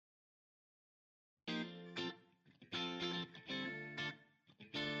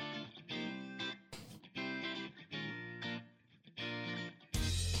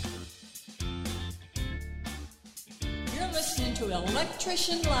listening to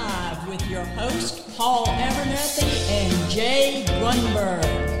Electrician Live with your host, Paul Abernathy and Jay Grundberg.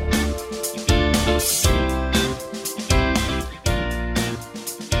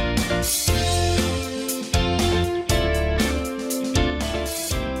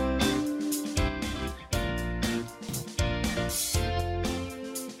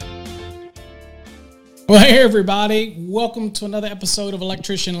 Well, hey everybody, welcome to another episode of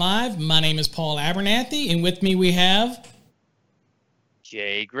Electrician Live. My name is Paul Abernathy, and with me we have...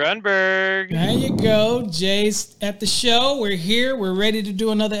 Jay Grundberg. There you go. Jay's at the show. We're here. We're ready to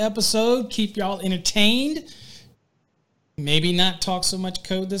do another episode. Keep y'all entertained. Maybe not talk so much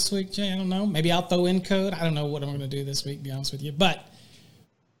code this week, Jay. I don't know. Maybe I'll throw in code. I don't know what I'm going to do this week, to be honest with you. But,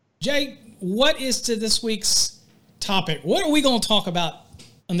 Jay, what is to this week's topic? What are we going to talk about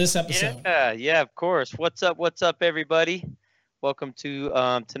on this episode? Yeah, of course. What's up, everybody? Welcome to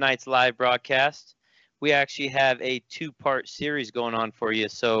tonight's live broadcast. We actually have a two-part series going on for you.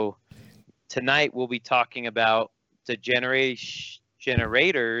 So tonight we'll be talking about the generators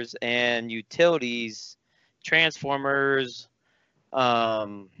and utilities, transformers,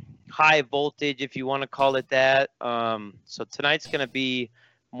 high voltage, if you want to call it that. So tonight's going to be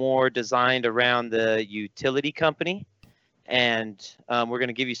more designed around the utility company. And we're going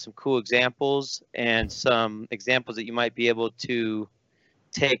to give you some cool examples and some examples that you might be able to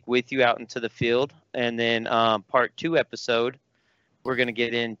take with you out into the field. And then part 2 episode, we're going to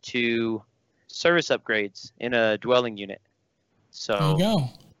get into service upgrades in a dwelling unit. So there you go.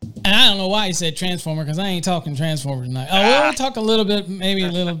 And I don't know why he said transformer, because I ain't talking transformer tonight. Oh, we'll talk a little bit, maybe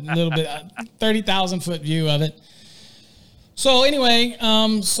a little bit, 30,000 foot view of it. So anyway,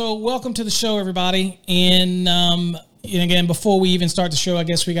 so welcome to the show, everybody. And again, before we even start the show, I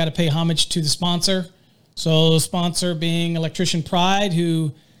guess we got to pay homage to the sponsor. So the sponsor being Electrician Pride,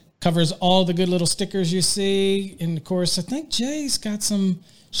 who covers all the good little stickers you see. And of course, I think Jay's got some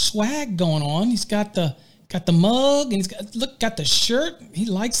swag going on. He's got the mug, and he's got the shirt. He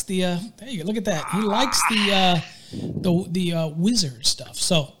likes the there you go, look at that. He likes the wizard stuff.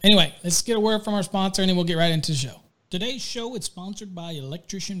 So anyway, let's get a word from our sponsor, and then we'll get right into the show. Today's show is sponsored by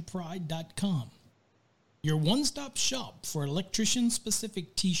electricianpride.com. Your one-stop shop for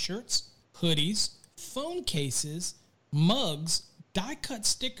electrician-specific t-shirts, hoodies, phone cases, mugs, die-cut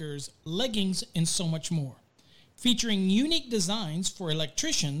stickers, leggings, and so much more. Featuring unique designs for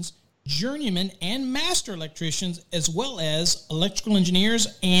electricians, journeymen, and master electricians, as well as electrical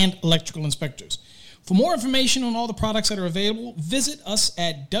engineers and electrical inspectors. For more information on all the products that are available, visit us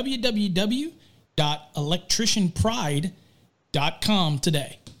at www.electricianpride.com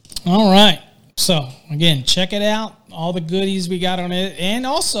today. All right. So, again, check it out, all the goodies we got on it. And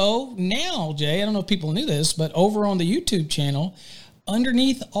also, now, Jay, I don't know if people knew this, but over on the YouTube channel,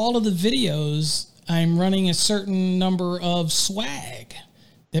 underneath all of the videos, I'm running a certain number of swag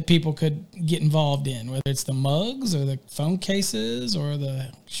that people could get involved in, whether it's the mugs or the phone cases or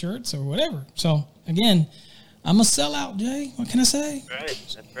the shirts or whatever. So, again, I'm a sellout, Jay. What can I say?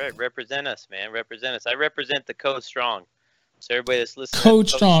 That's right. Represent us, man. Represent us. I represent the Code Strong. So everybody that's listening, Code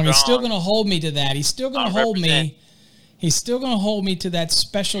Strong. He's still going to hold me to that. He's still going to hold me. He's still going to hold me to that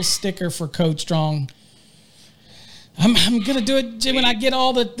special sticker for Code Strong. I'm going to do it, Jim. When I get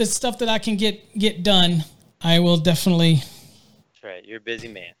all the stuff that I can get done, I will definitely. That's right. You're a busy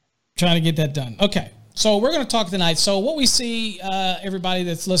man. Try to get that done. Okay. So we're going to talk tonight. So what we see, everybody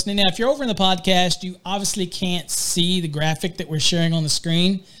that's listening now, if you're over in the podcast, you obviously can't see the graphic that we're sharing on the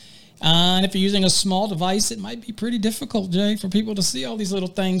screen. And if you're using a small device, it might be pretty difficult, Jay, for people to see all these little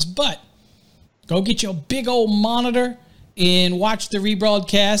things. But go get your big old monitor and watch the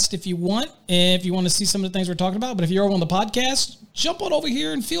rebroadcast if you want to see some of the things we're talking about. But if you're over on the podcast, jump on over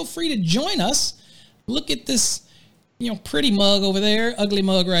here and feel free to join us. Look at this, pretty mug over there, ugly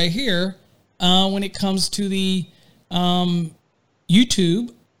mug right here, when it comes to the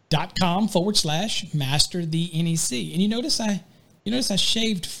youtube.com/master the NEC. And you notice I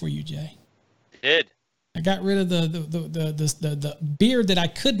shaved for you, Jay. I did. I got rid of the beard that I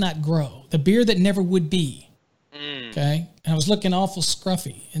could not grow, the beard that never would be. Okay, and I was looking awful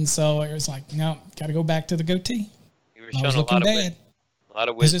scruffy, and so it was like, no, got to go back to the goatee. You were showing a lot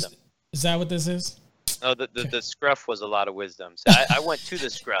of wisdom. Is that what this is? No, the scruff was a lot of wisdom. So I went to the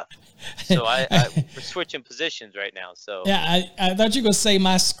scruff, so we're switching positions right now. So yeah, I thought you were going to say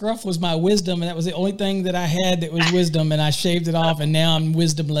my scruff was my wisdom, and that was the only thing that I had that was wisdom, and I shaved it off, and now I'm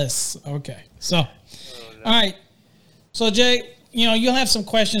wisdomless. Okay, so all right, so Jay, you'll have some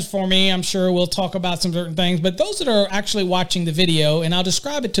questions for me. I'm sure we'll talk about some certain things, but those that are actually watching the video, and I'll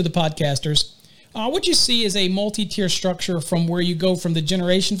describe it to the podcasters. What you see is a multi-tier structure from where you go from the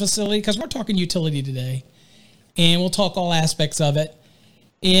generation facility, because we're talking utility today, and we'll talk all aspects of it.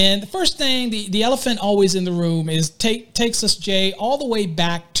 And the first thing, the elephant always in the room is takes us, Jay, all the way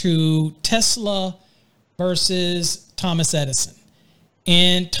back to Tesla versus Thomas Edison.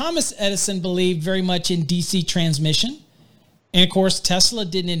 And Thomas Edison believed very much in DC transmission. And, of course, Tesla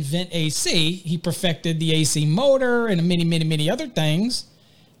didn't invent AC. He perfected the AC motor and many, many, many other things.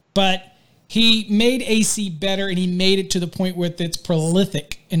 But he made AC better, and he made it to the point where it's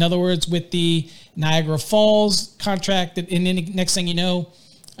prolific. In other words, with the Niagara Falls contract, and then the next thing you know,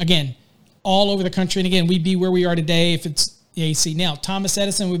 again, all over the country. And, again, we'd be where we are today if it's AC. Now, Thomas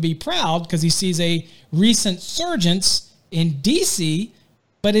Edison would be proud because he sees a recent surgence in DC,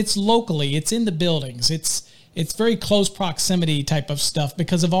 but it's locally. It's in the buildings. It's very close proximity type of stuff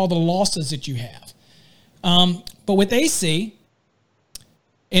because of all the losses that you have. But with AC,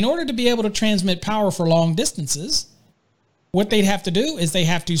 in order to be able to transmit power for long distances, what they'd have to do is they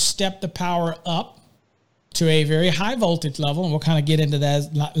have to step the power up to a very high voltage level, and we'll kind of get into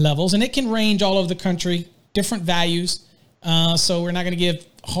that levels. And it can range all over the country, different values. So we're not going to give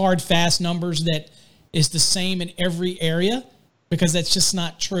hard, fast numbers that is the same in every area because that's just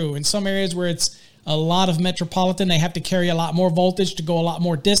not true. In some areas where it's a lot of metropolitan, they have to carry a lot more voltage to go a lot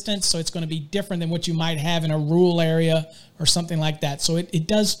more distance. So it's going to be different than what you might have in a rural area or something like that. So it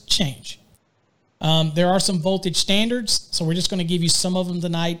does change. There are some voltage standards. So we're just going to give you some of them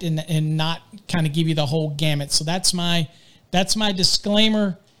tonight and not kind of give you the whole gamut. So that's my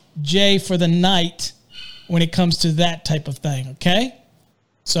disclaimer, Jay, for the night when it comes to that type of thing. Okay.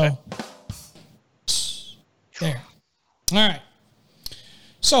 So there. All right.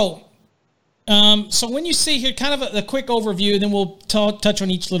 So when you see here, kind of a quick overview, then we'll touch on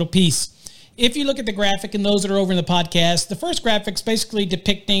each little piece. If you look at the graphic, and those that are over in the podcast, the first graphic's basically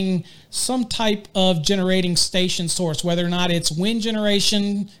depicting some type of generating station source, whether or not it's wind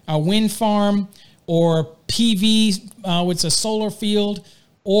generation, a wind farm, or PV, it's a solar field,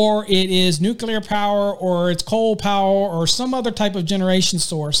 or it is nuclear power, or it's coal power, or some other type of generation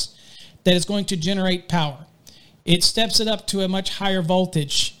source that is going to generate power. It steps it up to a much higher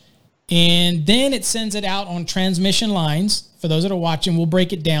voltage. And then it sends it out on transmission lines. For those that are watching, we'll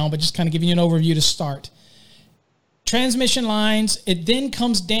break it down, but just kind of giving you an overview to start. Transmission lines, it then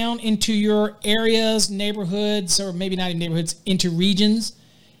comes down into your areas, neighborhoods, or maybe not in neighborhoods, into regions.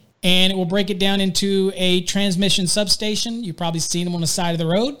 And it will break it down into a transmission substation. You've probably seen them on the side of the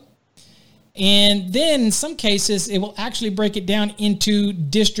road. And then in some cases, it will actually break it down into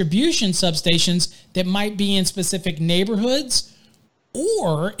distribution substations that might be in specific neighborhoods,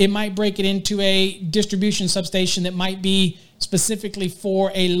 or it might break it into a distribution substation that might be specifically for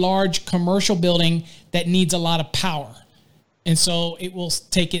a large commercial building that needs a lot of power. And so it will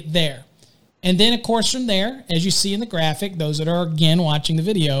take it there. And then, of course, from there, as you see in the graphic, those that are, again, watching the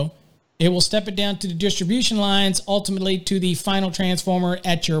video, it will step it down to the distribution lines, ultimately to the final transformer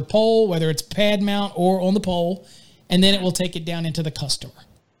at your pole, whether it's pad mount or on the pole, and then it will take it down into the customer.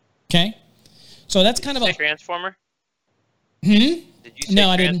 Okay? So that's kind of a... transformer? Did you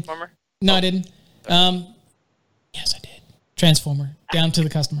say transformer? No, I didn't. Yes, I did. Transformer, down to the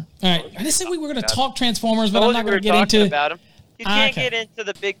customer. All right. I just said we were going to talk transformers, but I'm not going to get into... about them. You can't get into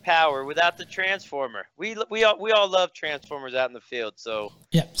the big power without the transformer. We all love transformers out in the field. So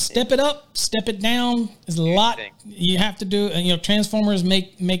yeah, step it up, step it down. There's a lot you have to do. And, transformers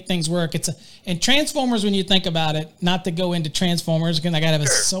make things work. And transformers, when you think about it, not to go into transformers, because I got to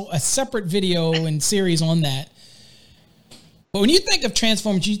have a separate video and series on that. But when you think of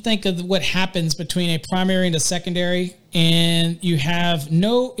transformers, you think of what happens between a primary and a secondary, and you have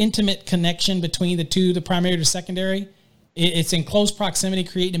no intimate connection between the two, the primary to secondary. It's in close proximity,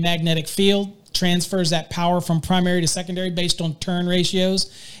 creating a magnetic field, transfers that power from primary to secondary based on turn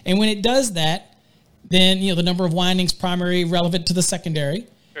ratios. And when it does that, then, the number of windings primary relevant to the secondary,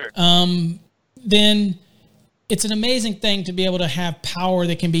 then it's an amazing thing to be able to have power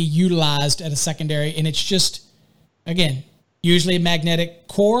that can be utilized at a secondary. And it's just, again, usually a magnetic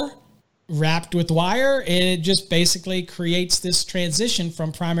core wrapped with wire, and it just basically creates this transition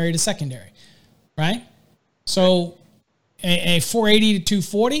from primary to secondary, right? So a 480 to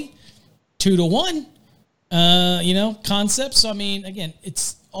 240, 2 to 1, concept. So, again,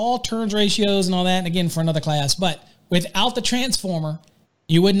 it's all turns ratios and all that, and again, for another class. But without the transformer,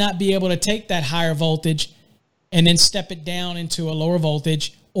 you would not be able to take that higher voltage and then step it down into a lower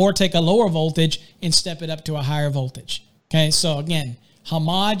voltage, or take a lower voltage and step it up to a higher voltage. Okay, so again,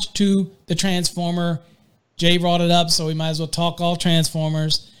 homage to the transformer. Jay brought it up, so we might as well talk all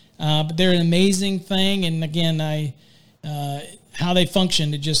transformers. But they're an amazing thing, and again, how they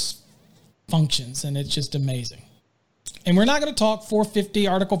function, it just functions, and it's just amazing. And we're not going to talk 450,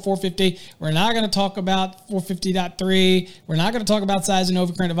 Article 450. We're not going to talk about 450.3. We're not going to talk about size and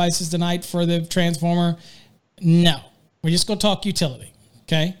overcurrent devices tonight for the transformer. No. We're just going to talk utility.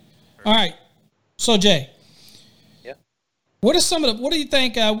 Okay? All right. So, Jay. Yeah. What do you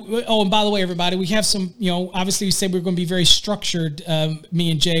think? And by the way, everybody, we have some, obviously we said we're going to be very structured.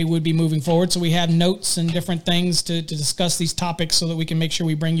 Me and Jay would be moving forward. So we have notes and different things to discuss these topics so that we can make sure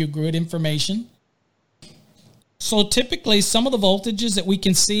we bring you good information. So typically, some of the voltages that we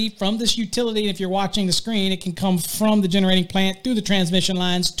can see from this utility, if you're watching the screen, it can come from the generating plant through the transmission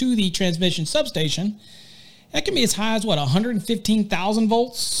lines to the transmission substation. That can be as high as, 115,000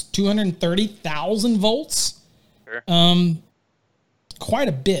 volts, 230,000 volts? Sure. Quite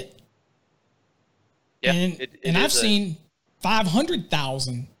a bit. Yeah, and I've seen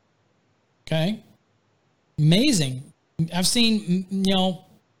 500,000. Okay? Amazing. I've seen,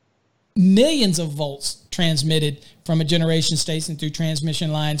 millions of volts transmitted from a generation station through transmission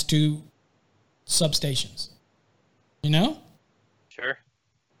lines to substations. Sure.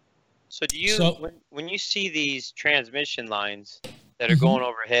 So when you see these transmission lines that are going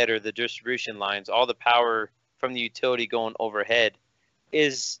overhead, or the distribution lines, all the power from the utility going overhead,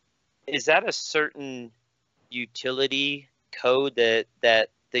 is that a certain utility code that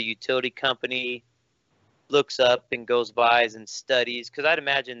the utility company looks up and goes by and studies? Because I'd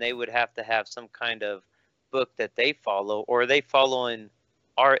imagine they would have to have some kind of book that they follow, or are they following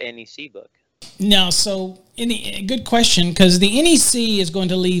our NEC book? No, so good question, because the NEC is going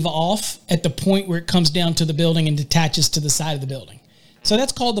to leave off at the point where it comes down to the building and detaches to the side of the building. So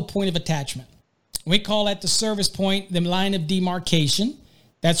that's called the point of attachment. We call that the service point, the line of demarcation.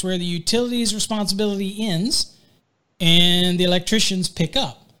 That's where the utility's responsibility ends and the electricians pick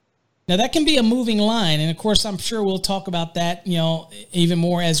up. Now, that can be a moving line, and of course, I'm sure we'll talk about that, even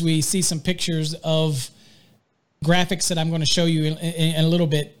more as we see some pictures of graphics that I'm going to show you in a little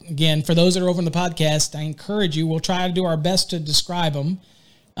bit. Again, for those that are over in the podcast, I encourage you. We'll try to do our best to describe them.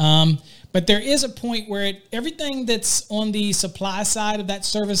 But there is a point where everything that's on the supply side of that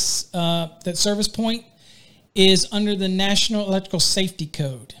service point is under the National Electrical Safety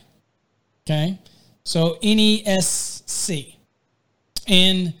Code. Okay, so NESC,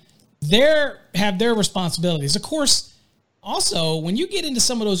 and they have their responsibilities. Of course, also when you get into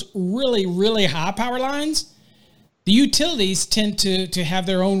some of those really, really high power lines, the utilities tend to have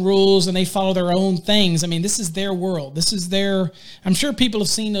their own rules and they follow their own things. I mean, this is their world. I'm sure people have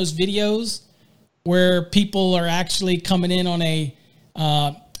seen those videos where people are actually coming in on a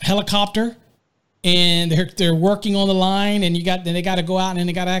helicopter and they're working on the line, and they got to go out and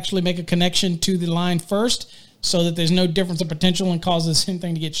they got to actually make a connection to the line first so that there's no difference of potential and causes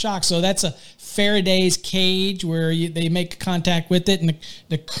anything to get shocked. So that's a Faraday's cage where they make contact with it and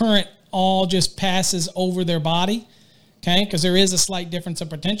the current all just passes over their body, okay? Because there is a slight difference of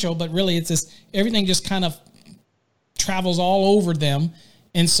potential, but really it's this, everything just kind of travels all over them,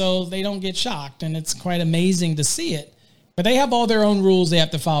 and so they don't get shocked, and it's quite amazing to see it. But they have all their own rules they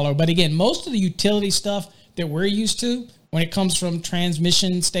have to follow. But again, most of the utility stuff that we're used to, when it comes from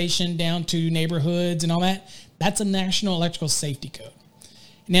transmission station down to neighborhoods and all that, that's a National Electrical Safety Code.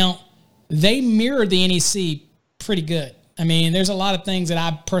 Now, they mirror the NEC pretty good. I mean, there's a lot of things that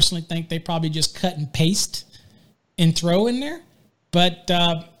I personally think they probably just cut and paste and throw in there, but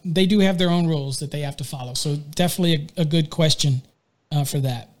they do have their own rules that they have to follow. So definitely a good question for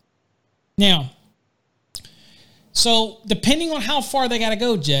that. Now, so depending on how far they got to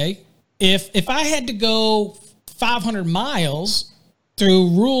go, Jay, if I had to go 500 miles through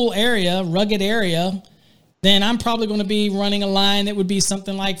rugged area, then I'm probably going to be running a line that would be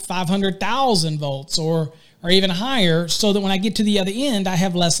something like 500,000 volts or even higher, so that when I get to the other end, I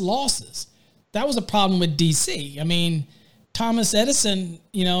have less losses. That was a problem with DC. I mean, Thomas Edison,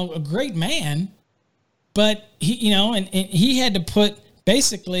 a great man, but he, and he had to put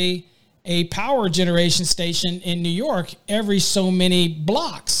basically a power generation station in New York every so many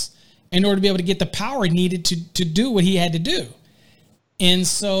blocks in order to be able to get the power needed to do what he had to do. And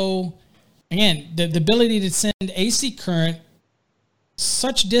so, again, the ability to send AC current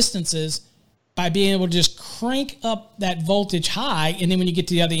such distances by being able to just crank up that voltage high, and then when you get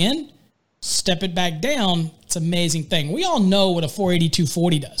to the other end, step it back down, it's an amazing thing. We all know what a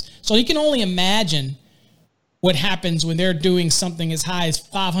 480-240 does. So you can only imagine what happens when they're doing something as high as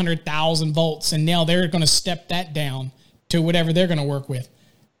 500,000 volts, and now they're going to step that down to whatever they're going to work with.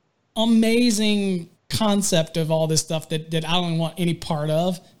 Amazing concept of all this stuff that I don't want any part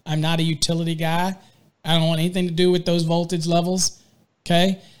of. I'm not a utility guy. I don't want anything to do with those voltage levels.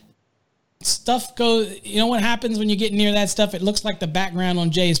 Okay. stuff goes, you know what happens when you get near that stuff? It looks like the background on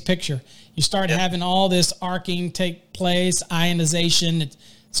Jay's picture. You start having all this arcing take place, ionization.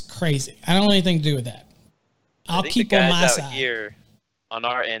 It's crazy. I don't want anything to do with that. I'll keep on my side. Here on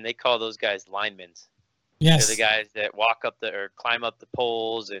our end, they call those guys linemen. Yes. They're the guys that walk up or climb up the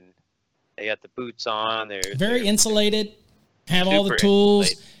poles, and they got the boots on. They're very insulated, have all the tools.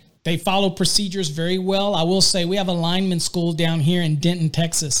 Insulated. They follow procedures very well. I will say we have a lineman school down here in Denton,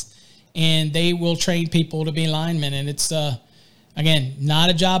 Texas, and they will train people to be linemen. And it's, again,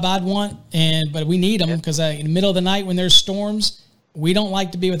 not a job I'd want, but we need them because in the middle of the night when there's storms, we don't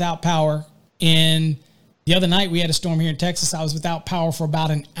like to be without power. And the other night we had a storm here in Texas. I was without power for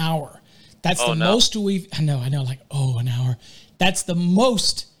about an hour. That's most we've, I know, like, an hour. That's the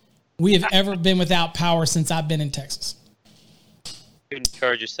most we have ever been without power since I've been in Texas. Couldn't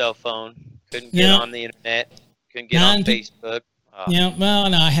charge your cell phone. Couldn't get on the internet. Couldn't get on Facebook. Yeah, well,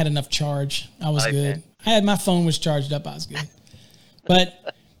 no, I had enough charge. I was good. I had my phone was charged up. I was good.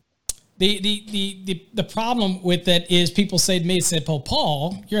 But the problem with it is people say to me, well,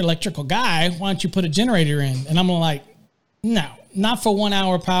 Paul, you're an electrical guy. Why don't you put a generator in? And I'm like, no, not for 1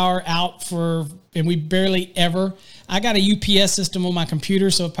 hour power out for, and we barely ever. I got a UPS system on my computer,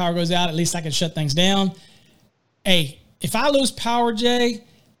 so if power goes out, at least I can shut things down. Hey, if I lose power, Jay,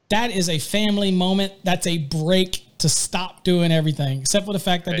 that is a family moment. That's a break to stop doing everything, except for the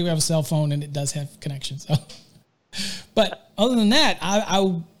fact I do have a cell phone and it does have connection. So, but other than that,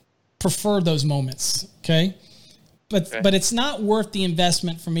 I prefer those moments. Okay. But it's not worth the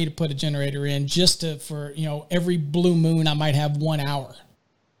investment for me to put a generator in just for every blue moon I might have 1 hour,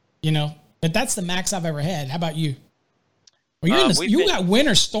 but that's the max I've ever had. How about you? Well, you got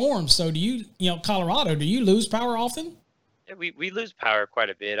winter storms. So do you, Colorado, do you lose power often? We lose power quite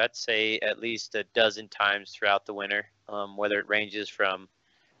a bit. I'd say at least a dozen times throughout the winter, whether it ranges from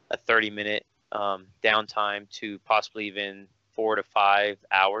a 30-minute downtime to possibly even 4 to 5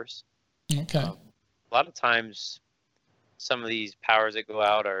 hours. Okay. A lot of times, some of these powers that go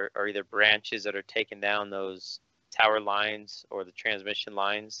out are either branches that are taking down those tower lines or the transmission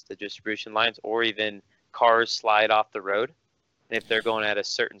lines, the distribution lines, or even cars slide off the road. And if they're going at a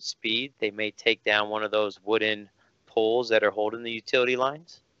certain speed, they may take down one of those wooden poles that are holding the utility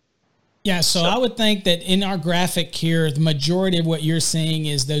lines. Yeah, so I would think that in our graphic here, the majority of what you're seeing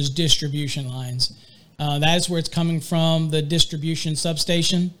is those distribution lines. That is where it's coming from, the distribution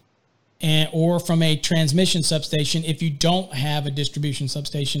substation, or from a transmission substation. If you don't have a distribution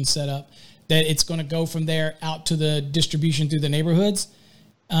substation set up, that it's going to go from there out to the distribution through the neighborhoods.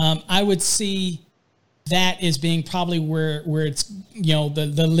 I would see that is being probably where it's,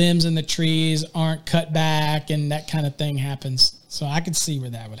 the limbs in the trees aren't cut back and that kind of thing happens. So I could see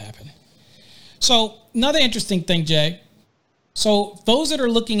where that would happen. So another interesting thing, Jay. So those that are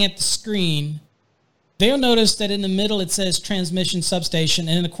looking at the screen, they'll notice that in the middle it says transmission substation.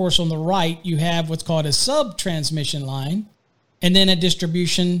 And of course on the right, you have what's called a sub-transmission line and then a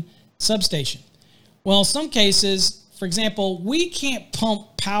distribution substation. Well, in some cases, for example, we can't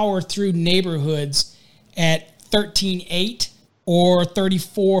pump power through neighborhoods at 13.8 or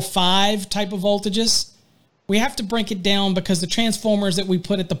 34.5 type of voltages. We have to break it down because the transformers that we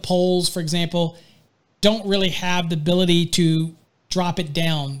put at the poles, for example, don't really have the ability to drop it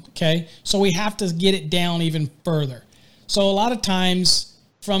down, okay? So we have to get it down even further. So a lot of times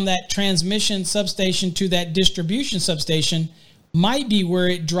from that transmission substation to that distribution substation might be where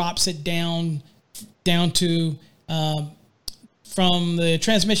it drops it down to from the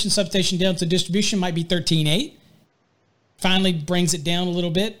transmission substation down to distribution might be 13.8. Finally brings it down a little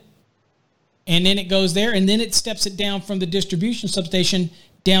bit. And then it goes there. And then it steps it down from the distribution substation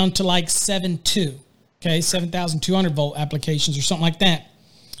down to like 7.2. Okay, 7,200 volt applications or something like that.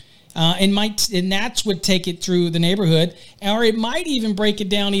 And that's what take it through the neighborhood. Or it might even break it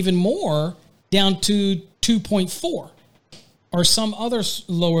down even more down to 2.4 or some other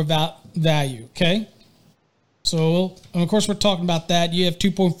lower value. Okay. So, of course, we're talking about that. You have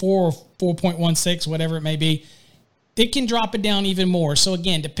 2.4 or 4.16, whatever it may be. It can drop it down even more. So,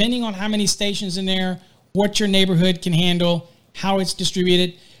 again, depending on how many stations in there, what your neighborhood can handle, how it's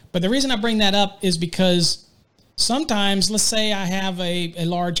distributed. But the reason I bring that up is because sometimes, let's say I have a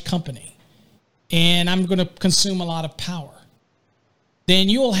large company and I'm going to consume a lot of power. Then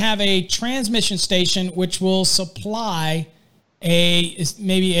you'll have a transmission station which will supply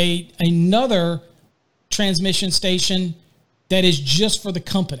another transmission station that is just for the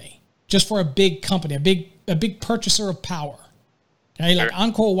company, just for a big company, a big purchaser of power. Okay, like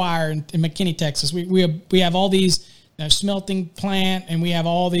Encore Wire in McKinney, Texas. We have all these smelting plant and we have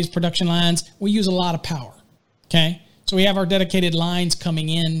all these production lines. We use a lot of power. Okay, so we have our dedicated lines coming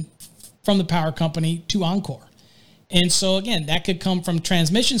in from the power company to Encore. And so again, that could come from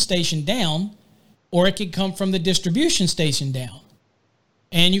transmission station down, or it could come from the distribution station down.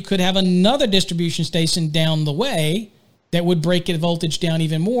 And you could have another distribution station down the way that would break the voltage down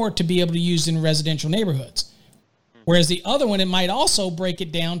even more to be able to use in residential neighborhoods. Whereas the other one, it might also break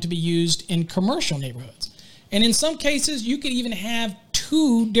it down to be used in commercial neighborhoods. And in some cases, you could even have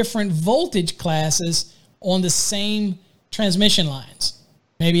two different voltage classes on the same transmission lines,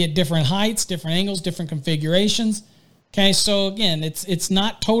 maybe at different heights, different angles, different configurations. Okay, so again, it's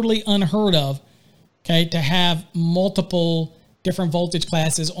not totally unheard of, okay, to have multiple different voltage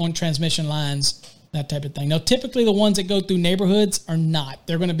classes on transmission lines, that type of thing. Now, typically the ones that go through neighborhoods are not.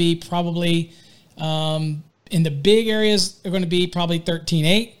 They're going to be probably, in the big areas, they're going to be probably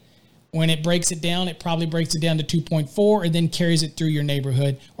 13.8. When it breaks it down, it probably breaks it down to 2.4 and then carries it through your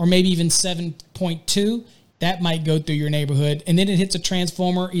neighborhood, or maybe even 7.2. That might go through your neighborhood. And then it hits a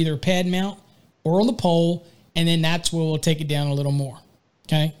transformer, either pad mount or on the pole, and then that's where we'll take it down a little more.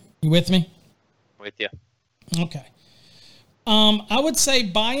 Okay? You with me? With you. Okay. I would say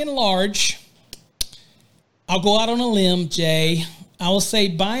by and large, I'll go out on a limb, Jay. I will say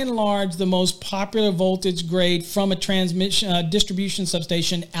by and large, the most popular voltage grade from a transmission distribution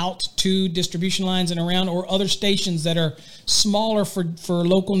substation out to distribution lines and around, or other stations that are smaller for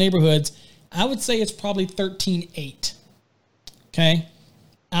local neighborhoods, I would say it's probably 13.8. Okay?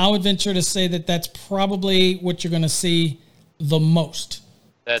 I would venture to say that that's probably what you're going to see the most.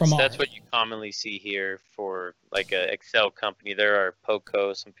 That's what you commonly see here for like a Excel company. There are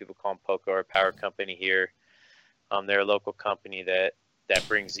POCO, some people call them POCO, or a power company here. They're a local company that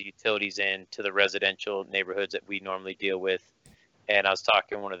brings the utilities in to the residential neighborhoods that we normally deal with. And I was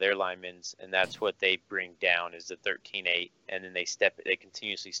talking to one of their linemen, and that's what they bring down is the 13.8, and then they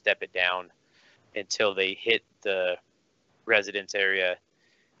continuously step it down until they hit the residence area.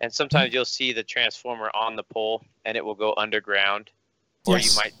 And sometimes you'll see the transformer on the pole, and it will go underground, or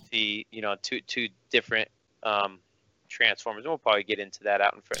Yes. you might see two different transformers. And we'll probably get into that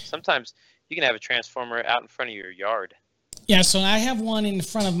out in front. Sometimes you can have a transformer out in front of your yard. Yeah, so I have one in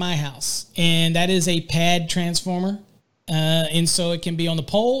front of my house, and that is a pad transformer. And so it can be on the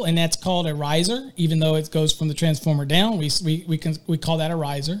pole, and that's called a riser, even though it goes from the transformer down. We call that a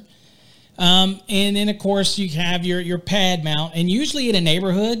riser. And then, of course, you have your pad mount. And usually in a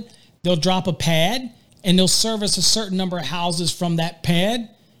neighborhood, they'll drop a pad, and they'll service a certain number of houses from that pad.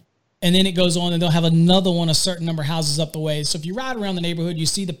 And then it goes on, and they'll have another one, a certain number of houses up the way. So if you ride around the neighborhood, you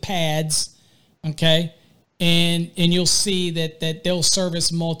see the pads, okay? And you'll see that they'll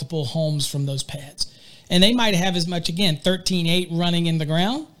service multiple homes from those pads. And they might have as much, again, 13.8 running in the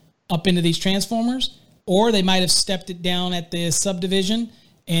ground up into these transformers, or they might have stepped it down at the subdivision,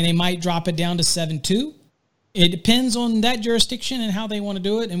 and they might drop it down to 7.2. It depends on that jurisdiction and how they want to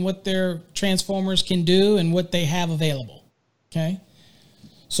do it and what their transformers can do and what they have available, okay?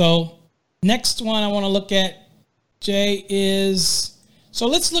 So next one I want to look at, Jay, is... So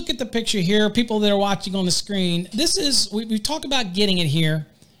let's look at the picture here. People that are watching on the screen, this is, we've talked about getting it here.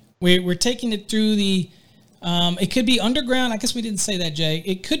 We're taking it through the, it could be underground. I guess we didn't say that, Jay.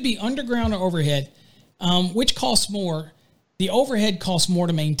 It could be underground or overhead. Which costs more? The overhead costs more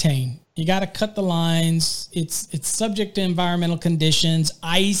to maintain. You got to cut the lines. It's subject to environmental conditions,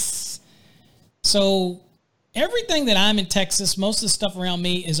 ice. So everything that I'm in Texas, most of the stuff around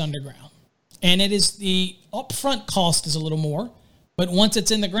me is underground. And it is the upfront cost is a little more. But once it's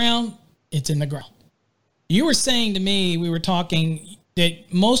in the ground, it's in the ground. You were saying to me, we were talking,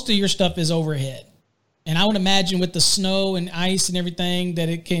 that most of your stuff is overhead. And I would imagine with the snow and ice and everything that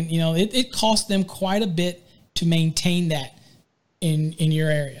it can, it costs them quite a bit to maintain that in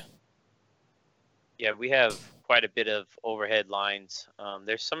your area. Yeah, we have quite a bit of overhead lines.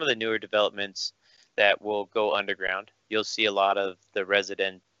 There's some of the newer developments that will go underground. You'll see a lot of the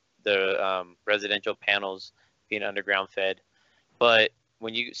residential panels being underground fed. But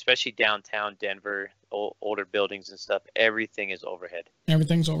when you, especially downtown Denver, older buildings and stuff, everything is overhead.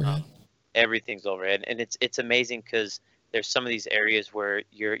 Everything's overhead. Everything's overhead, and it's amazing because there's some of these areas where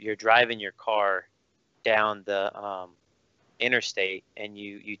you're driving your car down the interstate, and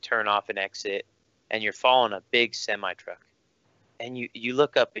you turn off an exit, and you're following a big semi truck, and you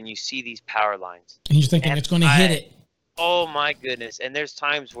look up and you see these power lines, and you're thinking it's going to hit it. Oh my goodness! And there's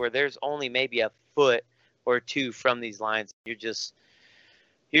times where there's only maybe a foot or two from these lines. You're just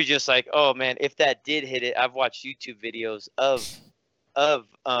like, oh man, if that did hit it. I've watched YouTube videos of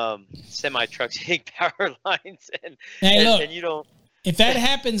semi trucks hitting power lines, and you don't. If that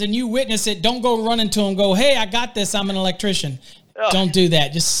happens and you witness it, don't go running to them. Go, hey, I got this. I'm an electrician. Don't do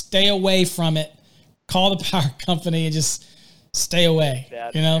that. Just stay away from it. Call the power company and just stay away.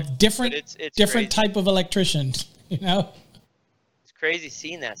 Different it's different crazy. type of electrician. It's crazy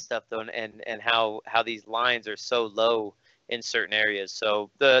seeing that stuff though, and how these lines are so low in certain areas. So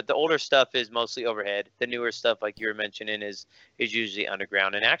the older stuff is mostly overhead. The newer stuff, like you were mentioning, is usually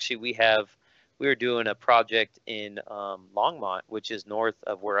underground. And actually, we were doing a project in Longmont, which is north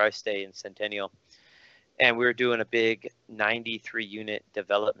of where I stay in Centennial, and we were doing a big 93 unit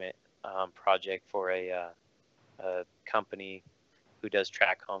development project for a company who does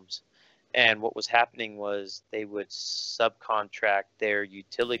tract homes. And what was happening was they would subcontract their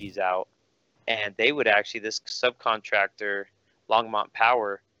utilities out, and they would actually, this subcontractor, Longmont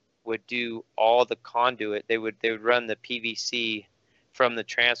Power, would do all the conduit. They would run the PVC from the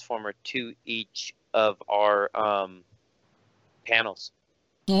transformer to each of our panels.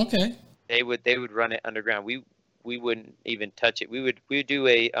 Okay. They would run it underground. We wouldn't even touch it. We would do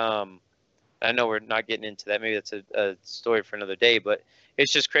a I know we're not getting into that. Maybe that's a story for another day, but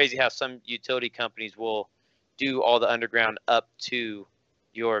it's just crazy how some utility companies will do all the underground up to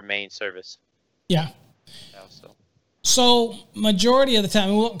your main service. Yeah. So majority of the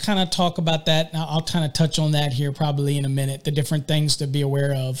time, we'll kind of talk about that. Now I'll kind of touch on that here probably in a minute, the different things to be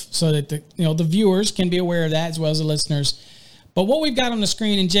aware of so that the viewers can be aware of that as well as the listeners. But what we've got on the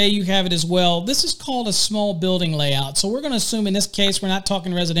screen, and Jay, you have it as well, this is called a small building layout. So we're going to assume in this case we're not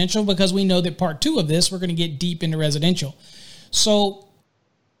talking residential because we know that part 2 of this, we're going to get deep into residential. So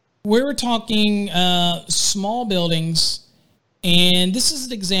we're talking small buildings, and this is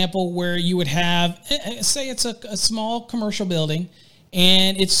an example where you would have, say it's a small commercial building,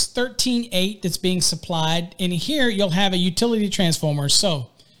 and it's 13.8 that's being supplied. And here you'll have a utility transformer. So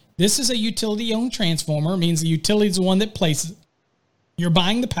this is a utility-owned transformer, means the utility is the one that places it. You're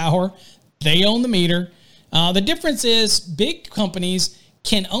buying the power. They own the meter. The difference is big companies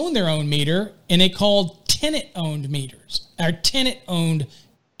can own their own meter, and they call tenant-owned meters, or tenant-owned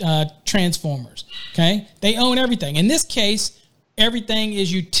transformers, okay? They own everything. In this case, everything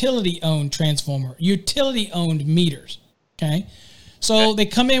is utility-owned transformer, utility-owned meters, okay? So they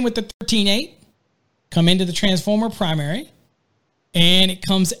come in with the 13.8, come into the transformer primary, and it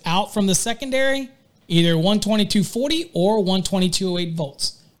comes out from the secondary, either 122.40 or 122.08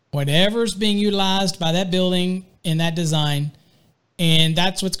 volts, whatever's being utilized by that building in that design. And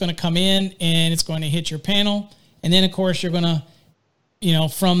that's what's going to come in, and it's going to hit your panel. And then, of course, you're going to,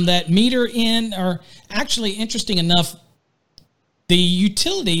 from that meter in, or actually, interesting enough, the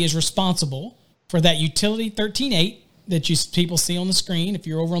utility is responsible for that utility 13.8 that people see on the screen. If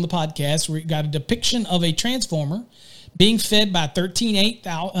you're over on the podcast, we've got a depiction of a transformer being fed by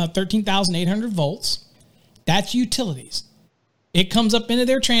 13,800 volts. That's utilities. It comes up into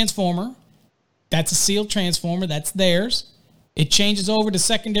their transformer. That's a sealed transformer. That's theirs. It changes over to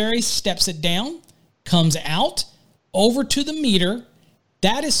secondary, steps it down, comes out, over to the meter.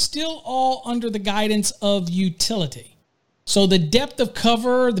 That is still all under the guidance of utility. So the depth of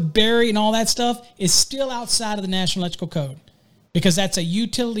cover, the bury, and all that stuff is still outside of the National Electrical Code because that's a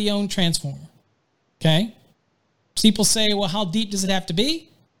utility-owned transformer. Okay? People say, well, how deep does it have to be?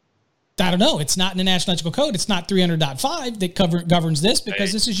 I don't know. It's not in the National Electrical Code. It's not 300.5 that governs this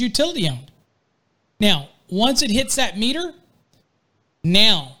because this is utility owned. Now, once it hits that meter,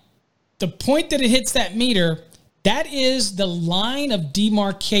 the point that it hits that meter, that is the line of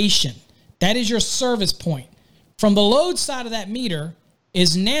demarcation. That is your service point. From the load side of that meter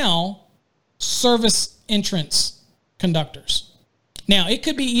is now service entrance conductors. Now, it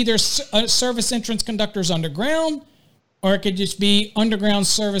could be either service entrance conductors underground, or it could just be underground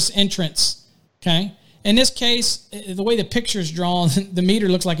service entrance, okay? In this case, the way the picture is drawn, the meter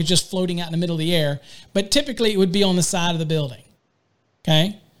looks like it's just floating out in the middle of the air, but typically it would be on the side of the building,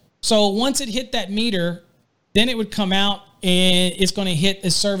 okay? So once it hit that meter, then it would come out and it's going to hit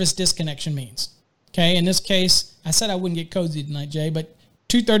the service disconnection means, okay? In this case, I said I wouldn't get cozy tonight, Jay, but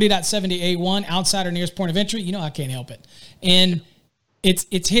 230.70A1, outside or nearest point of entry, I can't help it. And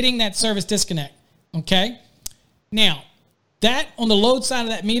it's hitting that service disconnect, okay? Now, that on the load side of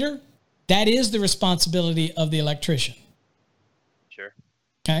that meter, that is the responsibility of the electrician. Sure.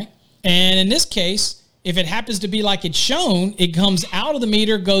 Okay? And in this case, if it happens to be like it's shown, it comes out of the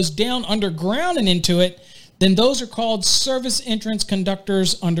meter, goes down underground and into it, then those are called service entrance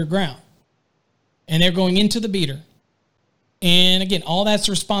conductors underground. And they're going into the meter. And again, all that's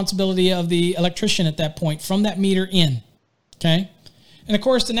the responsibility of the electrician at that point from that meter in. Okay? And of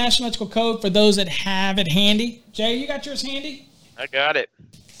course, the National Electrical Code, for those that have it handy. Jay, you got yours handy? I got it.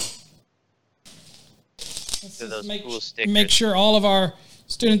 Let's just make sure all of our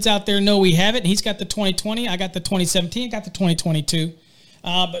students out there know we have it. He's got the 2020. I got the 2017. I got the 2022.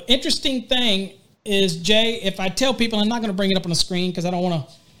 But interesting thing, is, Jay, if I tell people, I'm not going to bring it up on the screen because I don't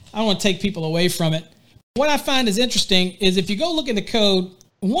want to take people away from it. What I find is interesting is if you go look in the code,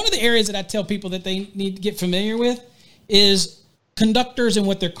 one of the areas that I tell people that they need to get familiar with is conductors and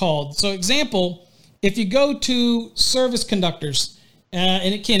what they're called. So example, if you go to service conductors,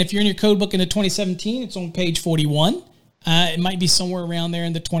 and it can, if you're in your code book in the 2017, it's on page 41. It might be somewhere around there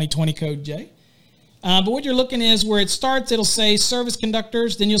in the 2020 code, Jay. But what you're looking is where it starts, it'll say service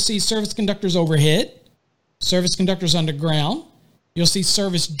conductors. Then you'll see service conductors overhead, service conductors underground. You'll see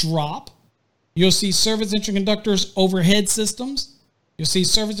service drop. You'll see service interconductors overhead systems. You'll see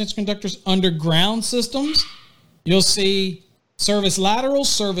service interconductors underground systems. You'll see service lateral,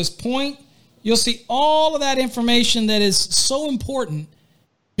 service point. You'll see all of that information that is so important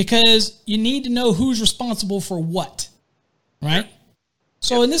because you need to know who's responsible for what, right?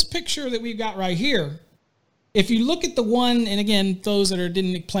 So in this picture that we've got right here, if you look at the one, and again, those that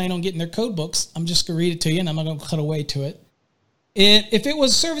didn't plan on getting their code books, I'm just going to read it to you, and I'm not going to cut away to it. If it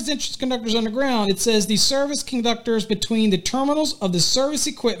was service entrance conductors underground, it says the service conductors between the terminals of the service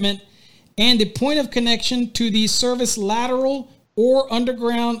equipment and the point of connection to the service lateral or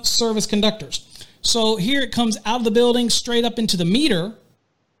underground service conductors. So here it comes out of the building straight up into the meter.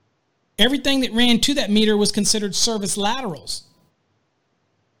 Everything that ran to that meter was considered service laterals.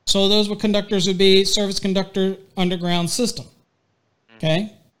 So those were conductors would be service conductor underground system.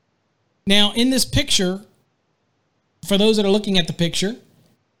 Okay. Now in this picture, for those that are looking at the picture,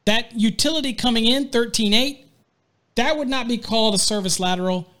 that utility coming in 13.8, that would not be called a service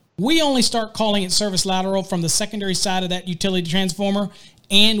lateral. We only start calling it service lateral from the secondary side of that utility transformer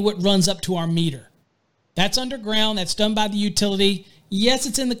and what runs up to our meter. That's underground. That's done by the utility. Yes,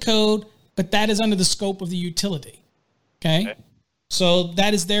 it's in the code, but that is under the scope of the utility. Okay. So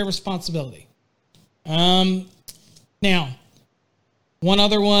that is their responsibility. Now, one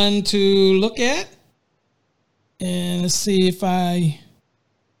other one to look at. And let's see if there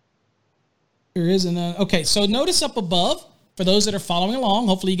isn't okay, so notice up above, for those that are following along,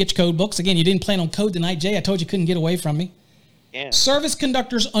 hopefully you get your code books. Again, you didn't plan on code tonight, Jay. I told you couldn't get away from me. Yeah. Service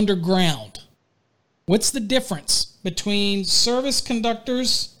conductors underground. What's the difference between service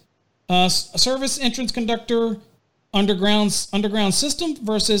conductors, service entrance conductor underground system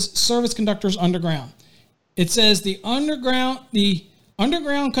versus service conductors underground? It says the underground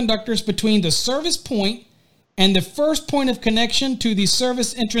conductors between the service point and the first point of connection to the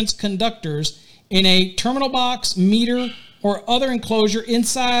service entrance conductors in a terminal box, meter, or other enclosure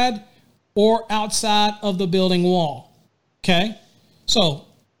inside or outside of the building wall. Okay? So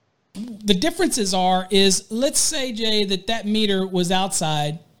the differences is let's say, Jay, that meter was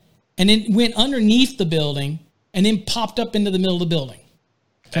outside and it went underneath the building and then popped up into the middle of the building.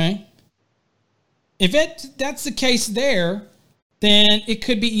 Okay? If that's the case there, then it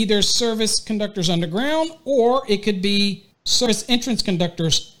could be either service conductors underground or it could be service entrance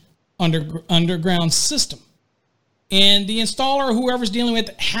conductors underground system. And the installer, whoever's dealing with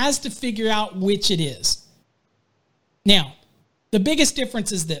it, has to figure out which it is. Now, the biggest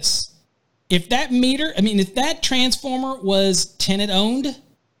difference is this. If that transformer was tenant owned,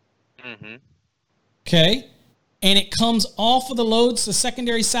 okay, and it comes off of the loads, the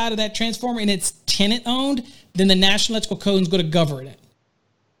secondary side of that transformer, and it's tenant owned, then the National Electrical Code is going to govern it.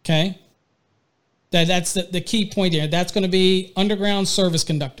 Okay? That's the key point there. That's going to be underground service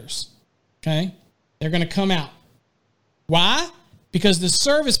conductors. Okay? They're going to come out. Why? Because the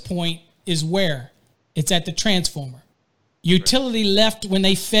service point is where? It's at the transformer. Utility left when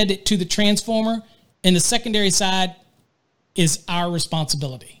they fed it to the transformer, and the secondary side is our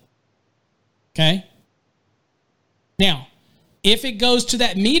responsibility. Okay? Now, if it goes to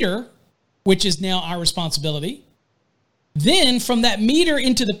that meter, which is now our responsibility, then from that meter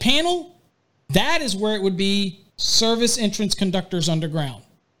into the panel, that is where it would be service entrance conductors underground,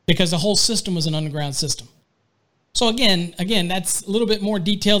 because the whole system was an underground system. So again, that's a little bit more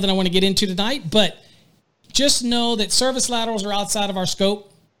detail than I want to get into tonight, but just know that service laterals are outside of our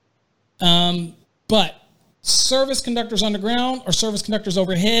scope. But service conductors underground or service conductors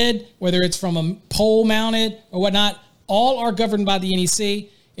overhead, whether it's from a pole mounted or whatnot, all are governed by the NEC.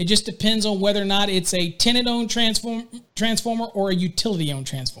 It just depends on whether or not it's a tenant-owned transformer or a utility-owned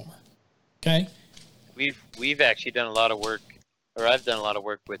transformer. Okay? We've actually done a lot of work, or I've done a lot of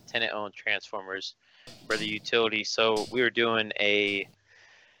work with tenant-owned transformers for the utility. So we were doing a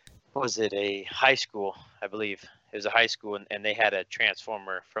high school, I believe. It was a high school, and they had a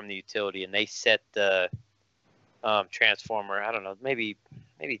transformer from the utility, and they set the transformer, I don't know, maybe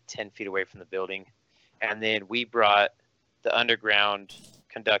 10 feet away from the building. And then we brought the underground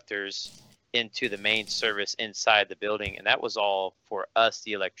conductors into the main service inside the building, and that was all for us,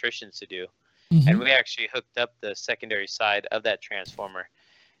 the electricians, to do. and we actually hooked up the secondary side of that transformer.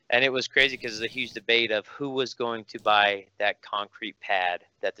 And it was crazy because there's a huge debate of who was going to buy that concrete pad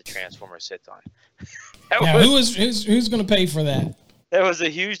that the transformer sits on. Who's going to pay for that? There was a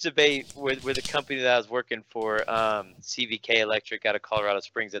huge debate with the company that I was working for, CVK Electric out of Colorado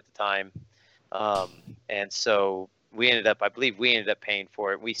Springs at the time. And so I believe we ended up paying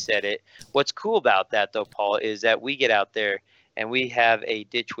for it. We said it. What's cool about that though, Paul, is that we get out there and we have a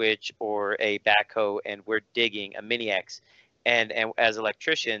ditch witch or a backhoe and we're digging a mini X. And as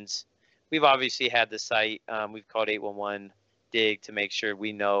electricians, we've obviously had the site. We've called 811 dig to make sure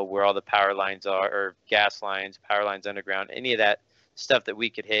we know where all the power lines are, or gas lines, power lines underground, any of that stuff that we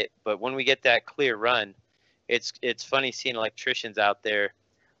could hit. But when we get that clear run, it's funny seeing electricians out there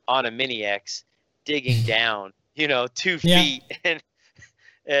on a mini X digging down, 2 feet.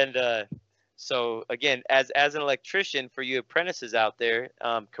 So again, as an electrician, for you apprentices out there,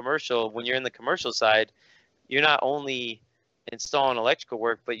 commercial, when you're in the commercial side, you're not only installing electrical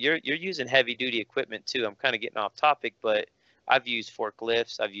work, but you're using heavy duty equipment too. I'm kind of getting off topic, but I've used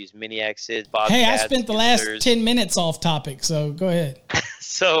forklifts, I've used mini X's, bobcats. Hey, I spent the last 10 minutes off topic, so go ahead.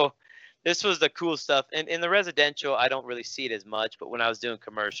 So this was the cool stuff. And in the residential, I don't really see it as much, but when I was doing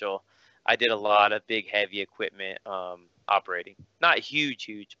commercial, I did a lot of big, heavy equipment operating. Not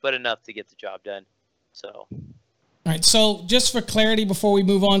huge, but enough to get the job done. So. All right, so just for clarity before we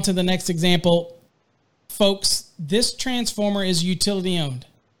move on to the next example, folks, this transformer is utility owned.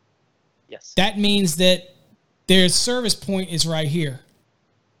 Yes. That means that their service point is right here.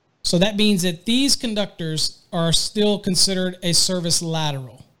 So that means that these conductors are still considered a service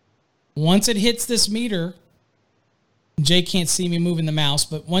lateral. Once it hits this meter, Jay can't see me moving the mouse,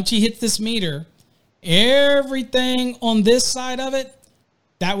 but once you hit this meter, everything on this side of it,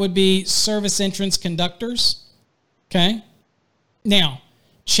 that would be service entrance conductors. Okay? Now,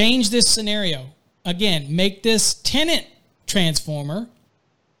 change this scenario. Again, make this tenant transformer.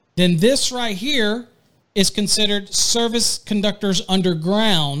 Then this right here is considered service conductors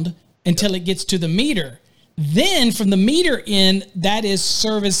underground until it gets to the meter. Then from the meter in, that is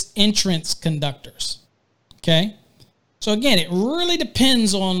service entrance conductors. Okay? So again, it really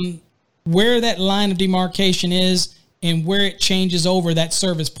depends on where that line of demarcation is and where it changes over that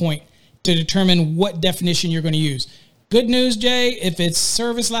service point to determine what definition you're going to use. Good news, Jay, if it's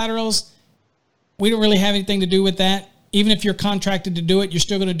service laterals, we don't really have anything to do with that. Even if you're contracted to do it, you're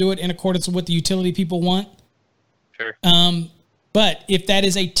still going to do it in accordance with what the utility people want. Sure. But if that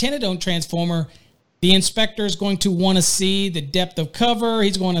is a tenant-owned transformer, the inspector is going to want to see the depth of cover.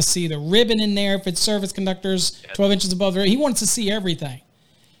 He's going to see the ribbon in there if it's service conductors 12 inches above there. He wants to see everything.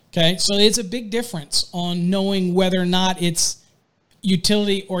 Okay, so it's a big difference on knowing whether or not it's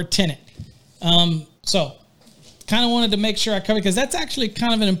utility or tenant. So kind of wanted to make sure I covered, because that's actually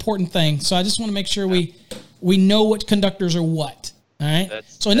kind of an important thing. So I just want to make sure we know what conductors are what. All right.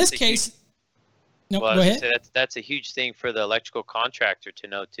 So in this case, go ahead. That's a huge thing for the electrical contractor to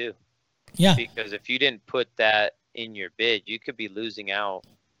know too. Yeah. Because if you didn't put that in your bid, you could be losing out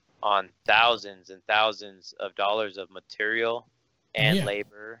on thousands and thousands of dollars of material and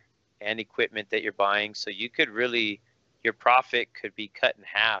labor and equipment that you're buying. So you could really, your profit could be cut in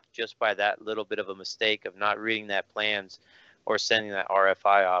half just by that little bit of a mistake of not reading that plans or sending that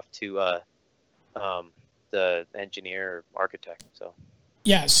RFI off to the engineer or architect. So.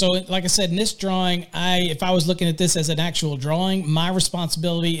 Yeah, so like I said, in this drawing, if I was looking at this as an actual drawing, my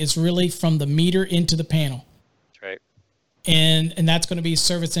responsibility is really from the meter into the panel. That's right. And that's going to be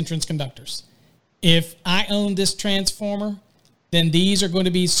service entrance conductors. If I own this transformer, then these are going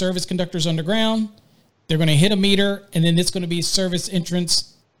to be service conductors underground. They're going to hit a meter, and then it's going to be service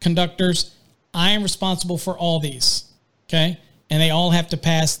entrance conductors. I am responsible for all these, okay? And they all have to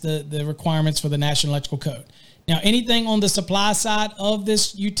pass the requirements for the National Electrical Code. Now, anything on the supply side of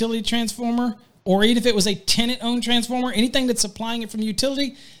this utility transformer, or even if it was a tenant-owned transformer, anything that's supplying it from the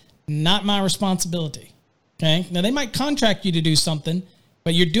utility, not my responsibility, okay? Now, they might contract you to do something,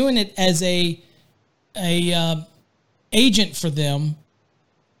 but you're doing it as a agent for them.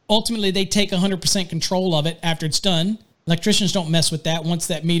 Ultimately, they take 100% control of it after it's done. Electricians don't mess with that once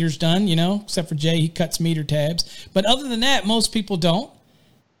that meter's done, except for Jay, he cuts meter tabs. But other than that, most people don't.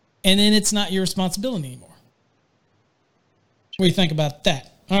 And then it's not your responsibility anymore. What do you think about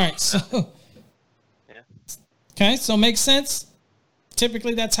that? All right, so. Okay, so makes sense.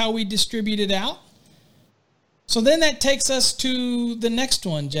 Typically, that's how we distribute it out. So then that takes us to the next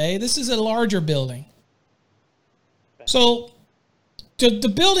one, Jay. This is a larger building. So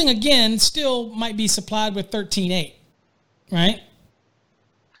the building, again, still might be supplied with 13.8, right?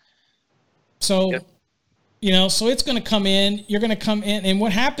 So, so it's going to come in. You're going to come in. And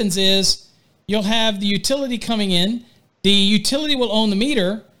what happens is you'll have the utility coming in. The utility will own the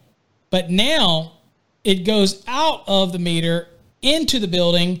meter, but now it goes out of the meter into the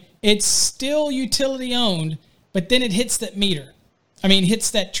building. It's still utility owned, but then it hits that meter.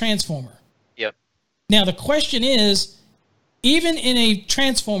 Hits that transformer. Yep. Now, the question is, even in a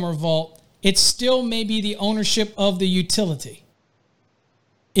transformer vault, it still may be the ownership of the utility.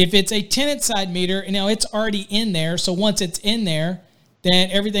 If it's a tenant side meter, it's already in there. So once it's in there,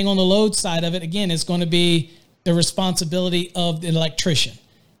 then everything on the load side of it, again, is going to be the responsibility of the electrician.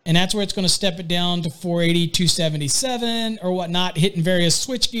 And that's where it's going to step it down to 480, 277 or whatnot, hitting various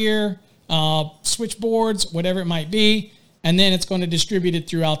switchgear, switchboards, whatever it might be. And then it's going to distribute it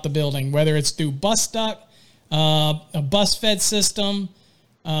throughout the building, whether it's through bus duct, a bus fed system,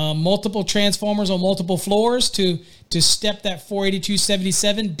 multiple transformers on multiple floors to step that 480,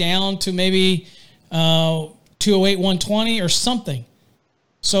 277 down to maybe 208, 120 or something.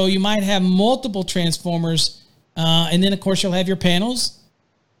 So you might have multiple transformers, and then, of course, you'll have your panels,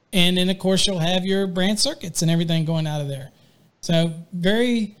 and then, of course, you'll have your branch circuits and everything going out of there. So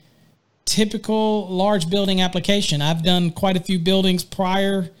very typical large building application. I've done quite a few buildings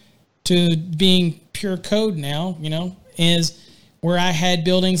prior to being pure code now, is where I had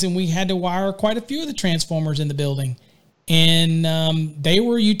buildings and we had to wire quite a few of the transformers in the building. And they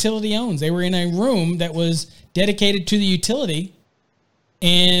were utility owned. They were in a room that was dedicated to the utility.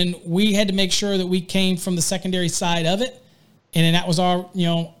 And we had to make sure that we came from the secondary side of it. And then that was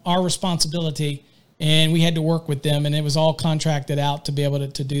our responsibility. And we had to work with them, and it was all contracted out to be able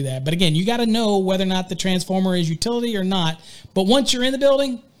to do that. But again, you got to know whether or not the transformer is utility or not. But once you're in the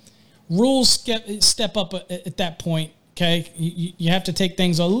building, rules step up at that point. Okay, you have to take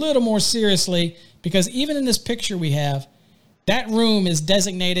things a little more seriously, because even in this picture we have, that room is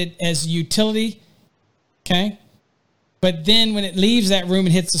designated as utility. Okay. But then when it leaves that room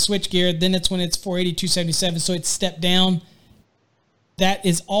and hits the switchgear, then it's when it's 480, 277. So it's stepped down. That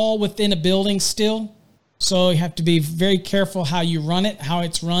is all within a building still. So you have to be very careful how you run it, how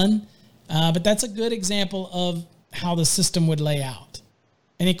it's run. But that's a good example of how the system would lay out.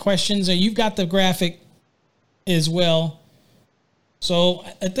 Any questions? You've got the graphic as well. So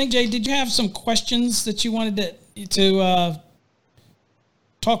I think, Jay, did you have some questions that you wanted to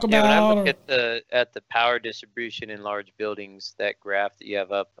talk about? Yeah, when I look at the power distribution in large buildings, that graph that you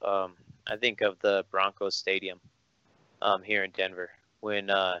have up, I think of the Broncos Stadium here in Denver.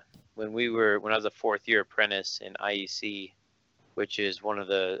 When I was a fourth year apprentice in IEC, which is one of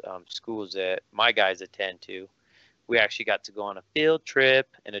the schools that my guys attend to, we actually got to go on a field trip,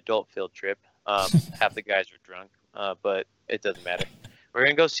 an adult field trip. Half the guys were drunk, but it doesn't matter. We're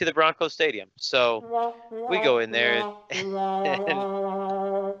going to go see the Broncos Stadium. So we go in there,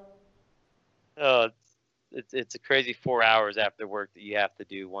 and it's a crazy 4 hours after work that you have to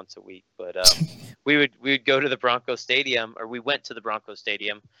do once a week. But we would go to the Broncos Stadium, or we went to the Broncos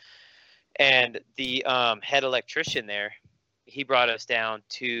Stadium, and the head electrician there, he brought us down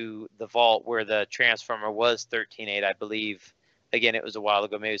to the vault where the transformer was 13.8, I believe. Again, it was a while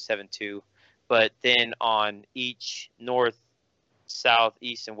ago, maybe 7.2. But then on each north, south,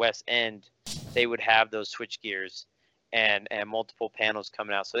 east, and west end, they would have those switch gears and multiple panels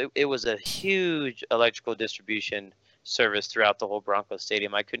coming out. So it was a huge electrical distribution service throughout the whole Broncos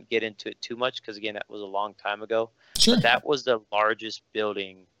Stadium. I couldn't get into it too much because, again, that was a long time ago. Sure. But that was the largest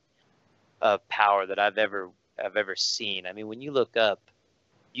building of power that I've ever seen. I mean, when you look up,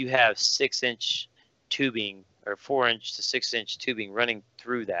 you have 6-inch tubing or 4-inch to 6-inch tubing running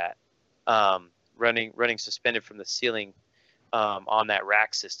through that, running suspended from the ceiling on that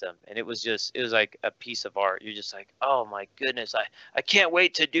rack system. And it was like a piece of art. You're just like, oh my goodness, I can't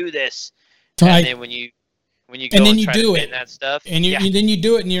wait to do this. Right. And then when you go and you try do to it fit that stuff, and then you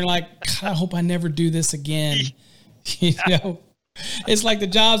do it, and you're like, God, I hope I never do this again. You know, it's like the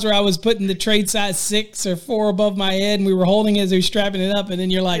jobs where I was putting the trade size 6 or 4 above my head, and we were holding it as we were strapping it up, and then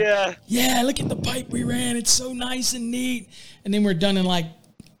you're like, yeah, look at the pipe we ran. It's so nice and neat. And then we're done and like,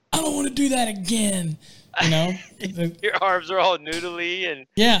 I don't want to do that again. You know, your arms are all noodly and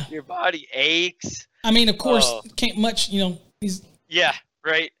your body aches. I mean, of course, can't much, these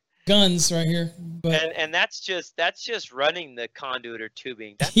right guns right here, but and that's just running the conduit or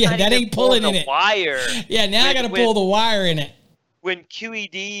tubing. That's that ain't pulling in the it. Wire. Yeah, now I got to pull the wire in it. When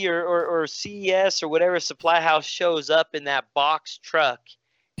QED or CES or whatever supply house shows up in that box truck,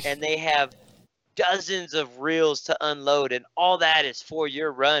 and they have dozens of reels to unload, and all that is for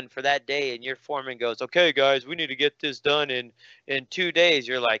your run for that day, and your foreman goes, okay guys, we need to get this done in 2 days.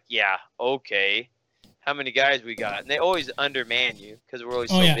 You're like, yeah, okay, how many guys we got? And they always underman you because we're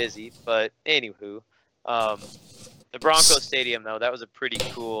always busy. But anywho, the Broncos Stadium, though, that was a pretty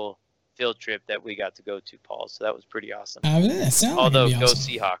cool field trip that we got to go to, Paul. So that was pretty awesome. That sounds Although, like go awesome.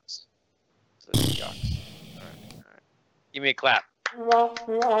 Seahawks. So Seahawks. All right. Give me a clap. Come on.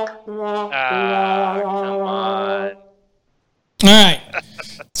 All right.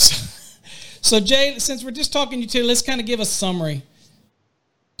 So, Jay, since we're just talking utility, let's kind of give a summary.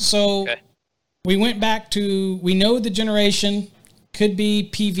 So, we went back to, we know the generation could be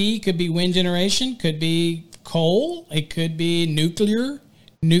PV, could be wind generation, could be coal, it could be nuclear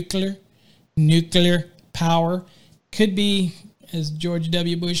power, could be, as George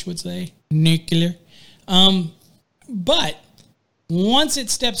W. Bush would say, nuclear. But once it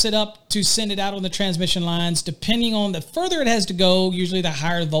steps it up to send it out on the transmission lines, depending on the further it has to go, usually the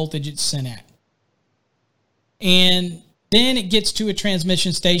higher voltage it's sent at. And then it gets to a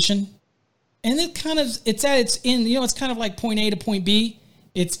transmission station. And it kind of, it's kind of like point A to point B.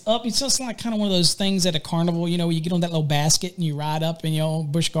 It's up. It's just like kind of one of those things at a carnival, you know, where you get on that little basket and you ride up and, you know,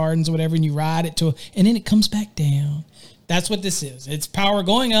 Busch Gardens or whatever, and you ride it and then it comes back down. That's what this is. It's power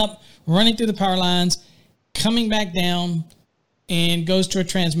going up, running through the power lines, coming back down, and goes to a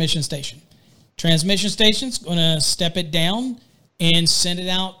transmission station. Transmission station's going to step it down and send it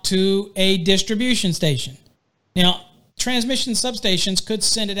out to a distribution station. Now, transmission substations could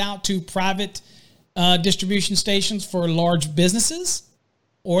send it out to private distribution stations for large businesses,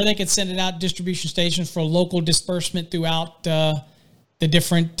 or they could send it out to distribution stations for local disbursement throughout the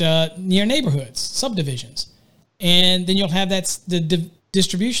different near neighborhoods, subdivisions. And then you'll have the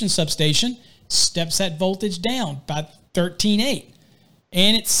distribution substation steps that voltage down by 13.8,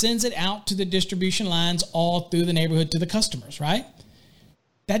 and it sends it out to the distribution lines all through the neighborhood to the customers, right?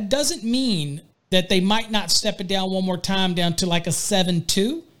 That doesn't mean that they might not step it down one more time down to like a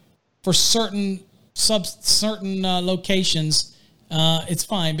 7.2 for certain locations. It's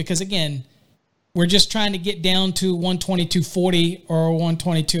fine because, again, we're just trying to get down to 122.40 or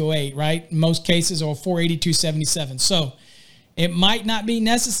 122.08, right? In most cases, or 482.77. So it might not be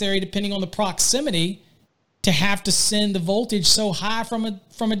necessary, depending on the proximity, to have to send the voltage so high from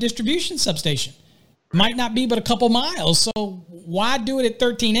a distribution substation. Might not be but a couple miles. So why do it at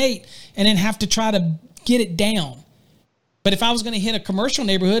 13.8 and then have to try to get it down? But if I was going to hit a commercial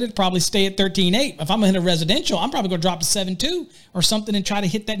neighborhood, it'd probably stay at 13.8. If I'm going to hit a residential, I'm probably going to drop to 7.2 or something and try to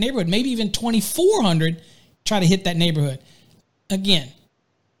hit that neighborhood. Maybe even 2,400, try to hit that neighborhood. Again,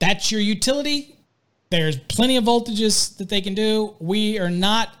 that's your utility. There's plenty of voltages that they can do. We are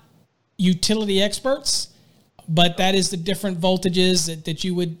not utility experts, but that is the different voltages that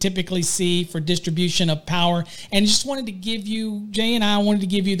you would typically see for distribution of power. And just wanted to give you, Jay and I wanted to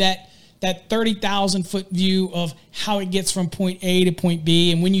give you that 30,000 foot view of how it gets from point A to point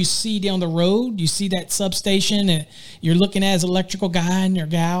B. And when you see down the road, you see that substation and you're looking at as electrical guy and your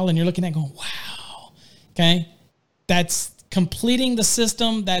gal, and you're looking at going, wow, okay. That's completing the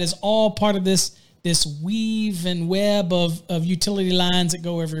system. That is all part of this weave and web of utility lines that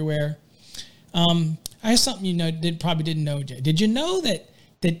go everywhere. I have something probably didn't know, Jay. Did you know that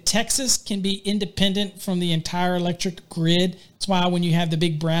Texas can be independent from the entire electric grid? That's why when you have the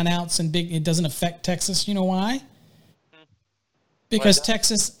big brownouts it doesn't affect Texas. You know why? Because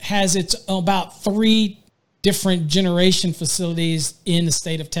Texas has its about 3 different generation facilities in the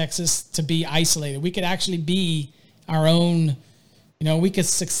state of Texas to be isolated. We could actually be our own. You know, we could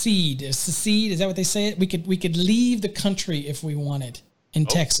succeed. Secede, is that what they say? We could leave the country if we wanted in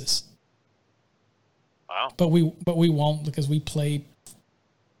Texas. Wow. But we won't, because we play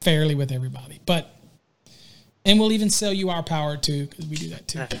fairly with everybody. And we'll even sell you our power too, because we do that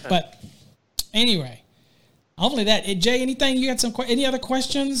too. But anyway, hopefully that. Jay, anything you got any other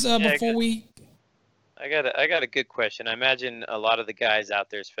questions before we? I got a good question. I imagine a lot of the guys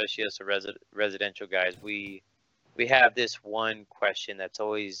out there, especially us residential guys, we have this one question that's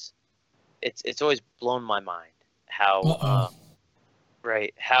always it's always blown my mind. How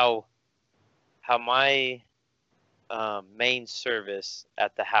my main service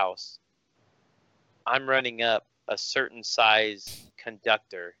at the house, I'm running up a certain size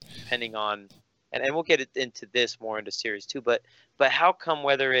conductor, depending on, and we'll get into this more into series 2, but how come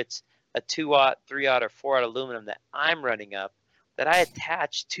whether it's a 2-aught, 3-aught, or 4-aught aluminum that I'm running up, that I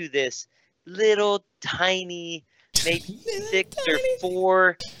attach to this little tiny, maybe 6 or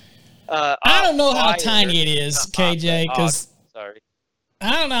 4 I don't know how tiny it is, KJ, because sorry.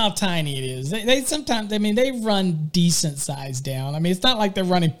 I don't know how tiny it is. They sometimes, they run decent size down. I mean, it's not like they're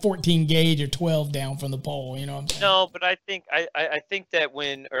running 14 gauge or 12 down from the pole. You know what I'm saying? No, but I think that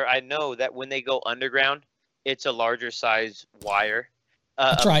I know that when they go underground, it's a larger size wire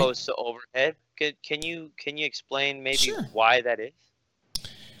opposed to overhead. Can you explain maybe why that is?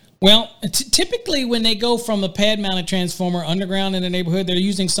 Well, typically when they go from a pad-mounted transformer underground in a neighborhood, they're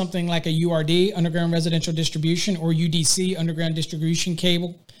using something like a URD, underground residential distribution, or UDC, underground distribution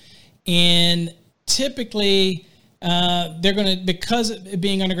cable. And typically they're going to, because of it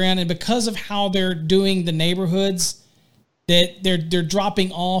being underground and because of how they're doing the neighborhoods, that they're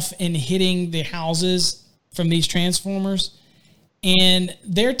dropping off and hitting the houses from these transformers. And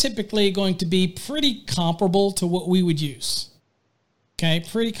they're typically going to be pretty comparable to what we would use. Okay,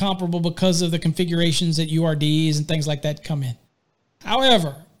 pretty comparable because of the configurations that URDs and things like that come in.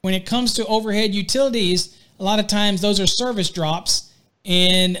 However, when it comes to overhead utilities, a lot of times those are service drops,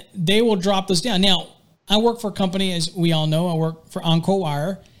 and they will drop those down. Now, I work for a company, as we all know. I work for Encore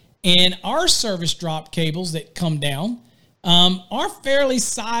Wire, and our service drop cables that come down are fairly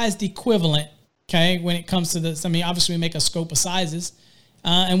sized equivalent, okay, when it comes to this. I mean, obviously, we make a scope of sizes,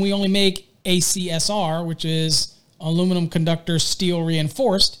 and we only make ACSR, which is aluminum conductor, steel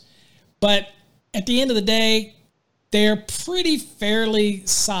reinforced. But at the end of the day, they're pretty fairly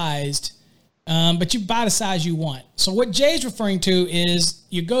sized, but you buy the size you want. So what Jay's referring to is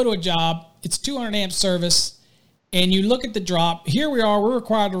you go to a job, it's 200 amp service, and you look at the drop. Here we are, we're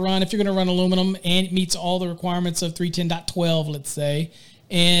required to run, if you're going to run aluminum, and it meets all the requirements of 310.12, let's say.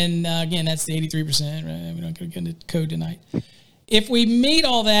 And again, that's the 83%, right? We're not going to get into code tonight. If we meet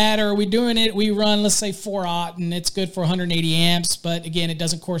all that, or we're doing it, we run, let's say 4-aught, and it's good for 180 amps, but again, it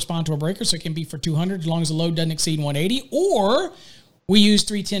doesn't correspond to a breaker, so it can be for 200 as long as the load doesn't exceed 180. Or we use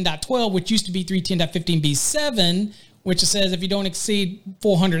 310.12, which used to be 310.15b7, which says if you don't exceed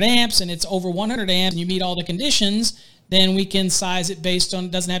 400 amps and it's over 100 amps and you meet all the conditions, then we can size it based on,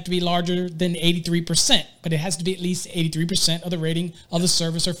 it doesn't have to be larger than 83%, but it has to be at least 83% of the rating of the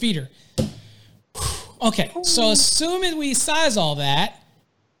service or feeder. Okay, so assuming we size all that,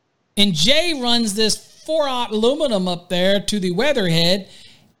 and Jay runs this 4-aught aluminum up there to the weatherhead,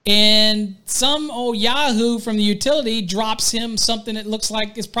 and some old Yahoo from the utility drops him something that looks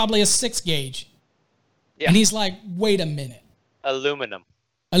like it's probably a 6 gauge. Yeah. And he's like, wait a minute. Aluminum.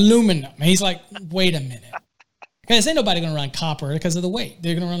 And he's like, wait a minute. Because ain't nobody going to run copper because of the weight.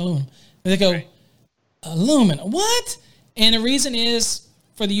 They're going to run aluminum. And they go, right. Aluminum, what? And the reason is,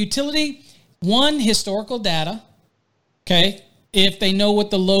 for the utility, one, historical data, okay? If they know what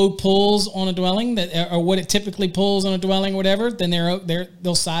the load pulls on a dwelling, or what it typically pulls on a dwelling or whatever, then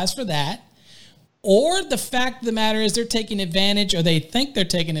they'll size for that. Or the fact of the matter is they're taking advantage, or they think they're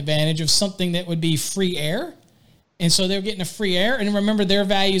taking advantage of something that would be free air. And so they're getting a free air. And remember, their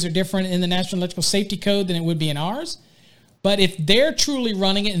values are different in the National Electrical Safety Code than it would be in ours. But if they're truly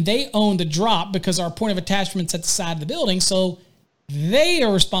running it and they own the drop, because our point of attachment's at the side of the building, so they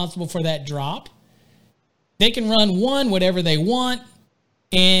are responsible for that drop. They can run one, whatever they want.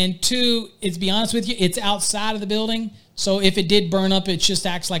 And two, to be honest with you, it's outside of the building. So if it did burn up, it just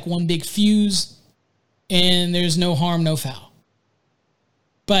acts like one big fuse and there's no harm, no foul.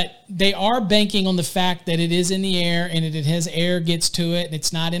 But they are banking on the fact that it is in the air and it has air gets to it. And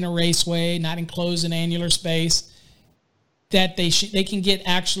it's not in a raceway, not enclosed in annular space, that they can get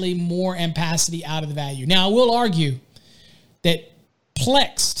actually more ampacity out of the value. Now, I will argue that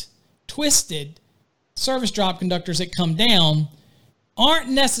plexed, twisted service drop conductors that come down aren't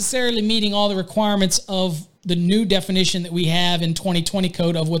necessarily meeting all the requirements of the new definition that we have in 2020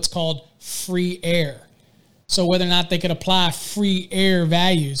 code of what's called free air. So whether or not they could apply free air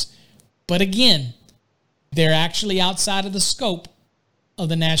values. But again, they're actually outside of the scope of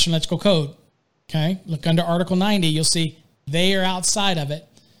the National Electrical Code. Okay? Look under Article 90, you'll see they are outside of it.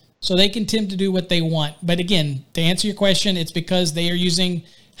 So they can tend to do what they want. But again, to answer your question, it's because they are using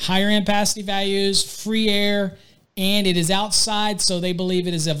higher ampacity values, free air, and it is outside, so they believe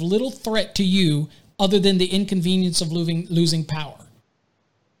it is of little threat to you other than the inconvenience of losing power.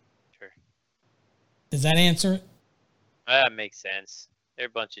 Sure. Does that answer it? That makes sense. They're a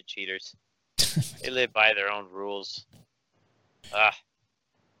bunch of cheaters. They live by their own rules.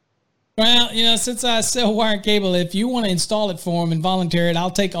 Well, since I sell wire and cable, if you want to install it for them and volunteer it, I'll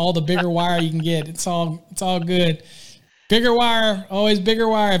take all the bigger wire you can get. It's all good. Bigger wire, always bigger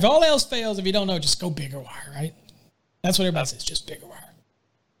wire. If all else fails, if you don't know, just go bigger wire, right? That's what everybody says, just bigger wire.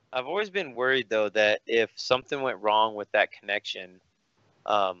 I've always been worried, though, that if something went wrong with that connection,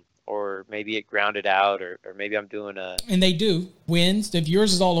 or maybe it grounded out, or maybe I'm doing a... And they do. Winds. If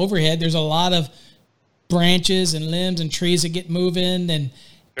yours is all overhead, there's a lot of branches and limbs and trees that get moving and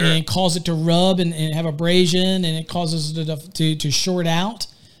cause it to rub and have abrasion, and it causes it to short out.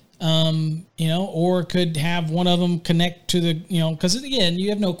 Or could have one of them connect to the, because again, you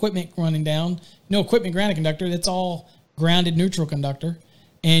have no equipment running down, no equipment grounded conductor. That's all grounded neutral conductor,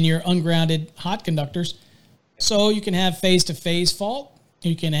 and your ungrounded hot conductors. So you can have phase to phase fault.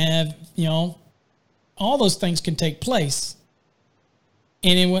 You can have, all those things can take place.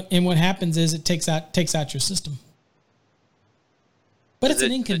 And what happens is it takes out your system. But it's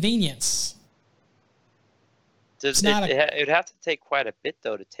an inconvenience. It would have to take quite a bit,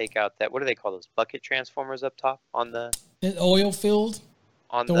 though, to take out that. What do they call those bucket transformers up top on the oil field?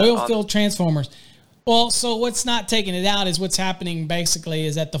 Oil-filled transformers. Well, so what's not taking it out is what's happening basically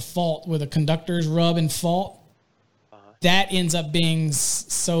is at the fault where the conductors rub and fault. That ends up being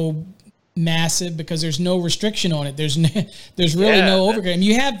so massive because there's no restriction on it. There's really no overgrade.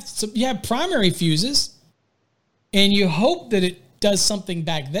 You have primary fuses, and you hope that it does something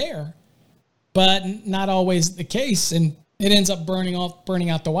back there, but not always the case, and it ends up burning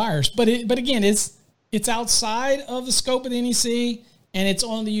out the wires. But again, it's outside of the scope of the NEC, and it's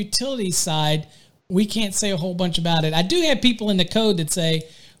on the utility side. We can't say a whole bunch about it. I do have people in the code that say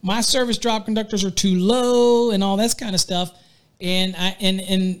my service drop conductors are too low and all that kind of stuff.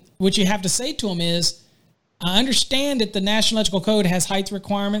 And what you have to say to them is, I understand that the National Electrical Code has height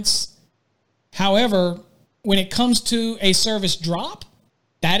requirements. However, when it comes to a service drop,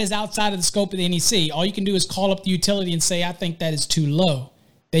 that is outside of the scope of the NEC. All you can do is call up the utility and say, I think that is too low.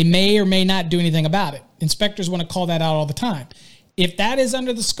 They may or may not do anything about it. Inspectors want to call that out all the time. If that is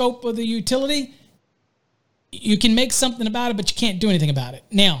under the scope of the utility, you can make something about it, but you can't do anything about it.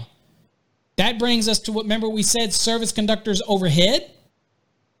 Now, that brings us to remember we said service conductors overhead?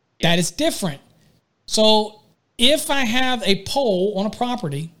 That is different. So if I have a pole on a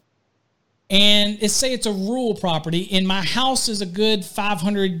property, and let's say it's a rural property, and my house is a good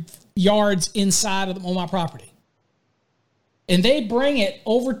 500 yards inside on my property, and they bring it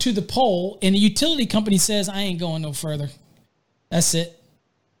over to the pole, and the utility company says, I ain't going no further. That's it.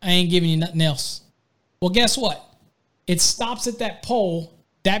 I ain't giving you nothing else. Well, guess what? It stops at that pole.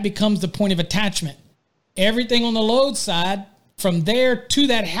 That becomes the point of attachment. Everything on the load side, from there to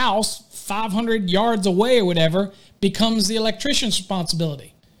that house, 500 yards away or whatever, becomes the electrician's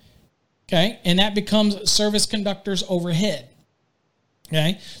responsibility. Okay? And that becomes service conductors overhead.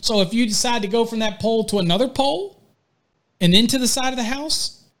 Okay? So if you decide to go from that pole to another pole and then to the side of the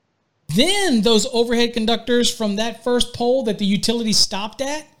house, then those overhead conductors from that first pole that the utility stopped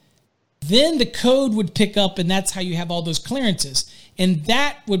at, then the code would pick up, and that's how you have all those clearances. And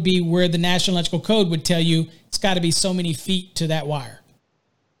that would be where the National Electrical Code would tell you it's got to be so many feet to that wire.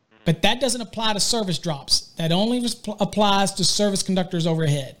 But that doesn't apply to service drops. That only applies to service conductors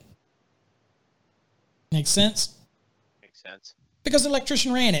overhead. Make sense? Makes sense. Because the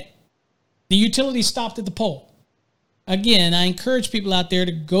electrician ran it. The utility stopped at the pole. Again, I encourage people out there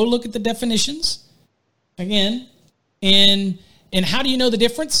to go look at the definitions. Again, and how do you know the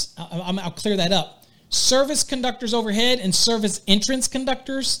difference? I'll clear that up. Service conductors overhead and service entrance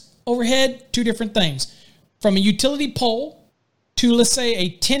conductors overhead, two different things. From a utility pole to, let's say, a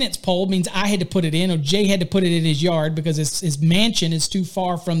tenant's pole means I had to put it in, or Jay had to put it in his yard because his mansion is too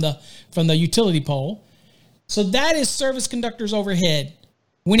far from the utility pole. So that is service conductors overhead.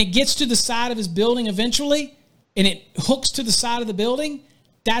 When it gets to the side of his building eventually, and it hooks to the side of the building,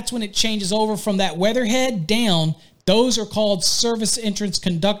 that's when it changes over from that weatherhead down. Those are called service entrance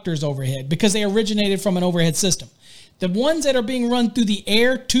conductors overhead because they originated from an overhead system. The ones that are being run through the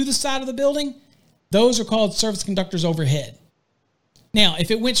air to the side of the building, those are called service conductors overhead. Now,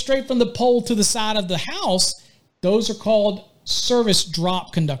 if it went straight from the pole to the side of the house, those are called service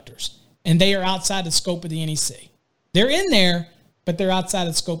drop conductors, and they are outside the scope of the NEC. They're in there, but they're outside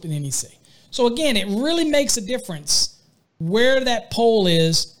the scope of the NEC. So again, it really makes a difference where that pole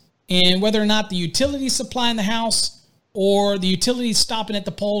is and whether or not the utility is supplying the house or the utility is stopping at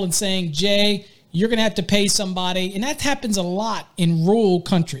the pole and saying, Jay, you're going to have to pay somebody. And that happens a lot in rural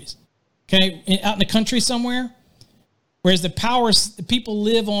countries, okay, out in the country somewhere. Whereas the people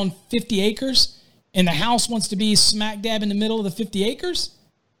live on 50 acres and the house wants to be smack dab in the middle of the 50 acres.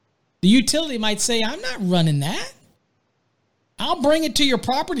 The utility might say, I'm not running that. I'll bring it to your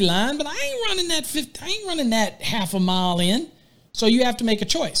property line, but I ain't running that half a mile in. So you have to make a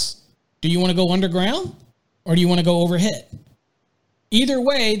choice. Do you want to go underground or do you want to go overhead? Either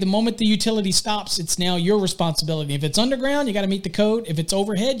way, the moment the utility stops, it's now your responsibility. If it's underground, you got to meet the code. If it's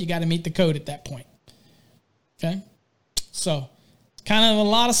overhead, you got to meet the code at that point. Okay? So, kind of a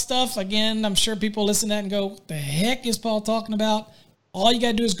lot of stuff. Again, I'm sure people listen to that and go, what the heck is Paul talking about? All you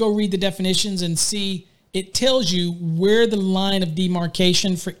got to do is go read the definitions and see. It tells you where the line of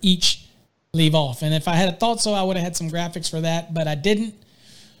demarcation for each leave off. And if I had thought so, I would have had some graphics for that, but I didn't.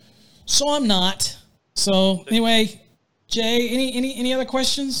 So I'm not. So anyway, Jay, any other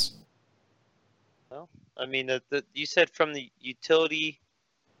questions? Well, I mean, you said from the utility,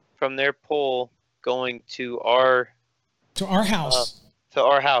 from their pole going to our house. to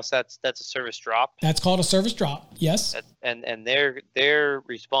our house, that's a service drop. That's called a service drop. Yes. And they're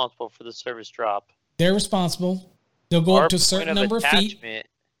responsible for the service drop. They're responsible. They'll go up to a certain number of feet.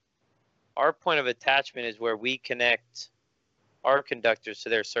 Our point of attachment is where we connect our conductors to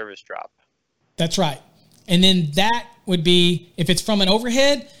their service drop. That's right. And then that would be, if it's from an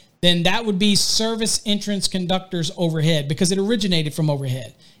overhead, then that would be service entrance conductors overhead, because it originated from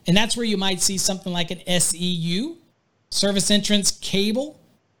overhead. And that's where you might see something like an SEU, service entrance cable,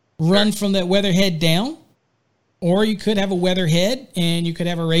 run from that weatherhead down. Or you could have a weatherhead and you could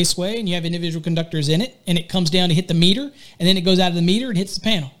have a raceway and you have individual conductors in it, and it comes down to hit the meter, and then it goes out of the meter and hits the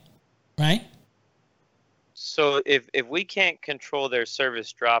panel, right? So if we can't control their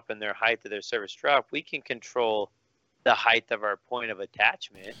service drop and their height of their service drop, we can control the height of our point of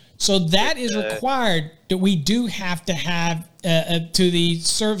attachment. So that is required, that we do have to have to the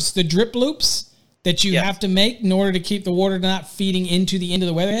service, the drip loops that you have to make in order to keep the water not feeding into the end of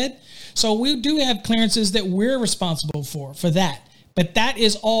the weatherhead. So we do have clearances that we're responsible for that. But that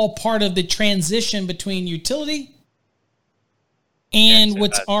is all part of the transition between utility and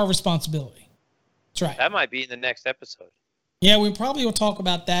what's our responsibility. That's right. That might be in the next episode. Yeah, we probably will talk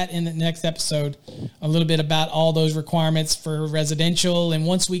about that in the next episode, a little bit about all those requirements for residential. And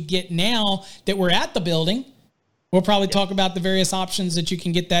once we get, now that we're at the building, we'll probably talk about the various options that you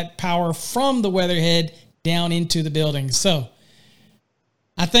can get that power from the weatherhead down into the building. So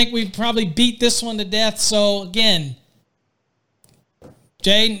I think we've probably beat this one to death. So again,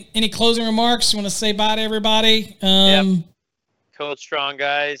 Jay, any closing remarks? You want to say bye to everybody? Code strong,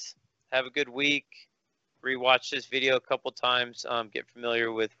 guys. Have a good week. Rewatch this video a couple times. Get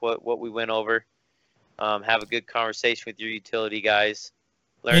familiar with what we went over. Have a good conversation with your utility guys.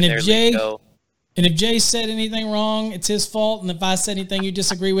 Learn their lingo. And if Jay said anything wrong, it's his fault. And if I said anything you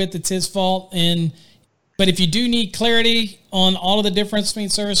disagree with, it's his fault. But if you do need clarity on all of the difference between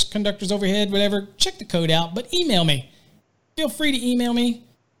service conductors, overhead, whatever, check the code out. But email me. Feel free to email me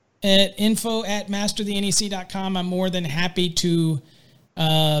at info@masterthenec.com. I'm more than happy to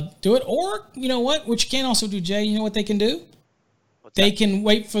do it. Or, you know what you can also do, Jay, you know what they can do? They can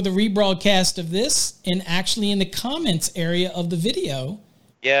wait for the rebroadcast of this, and actually in the comments area of the video,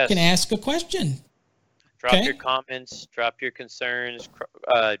 you can ask a question. Drop your comments, drop your concerns,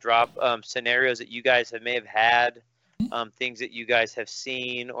 drop scenarios that you guys may have had, things that you guys have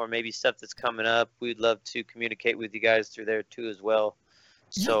seen, or maybe stuff that's coming up. We'd love to communicate with you guys through there too as well.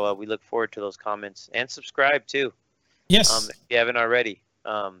 So we look forward to those comments, and subscribe too. Yes. If you haven't already,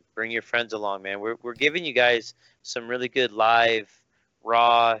 bring your friends along, man. We're giving you guys some really good live,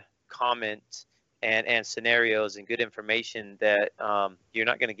 raw comments and scenarios and good information that you're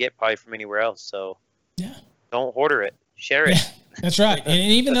not going to get probably from anywhere else. So don't hoarder it. Share it. Yeah, that's right.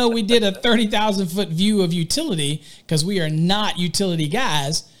 And even though we did a 30,000-foot view of utility, because we are not utility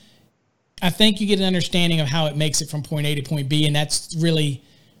guys, I think you get an understanding of how it makes it from point A to point B, and that's really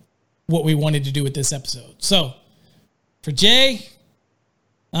what we wanted to do with this episode. So for Jay,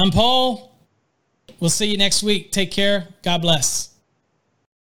 I'm Paul. We'll see you next week. Take care. God bless.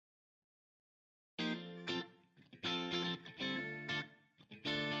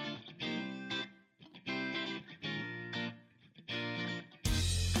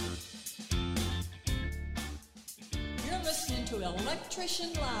 You're listening to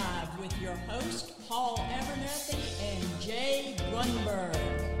Electrician Live with your host, Paul Abernathy and Jay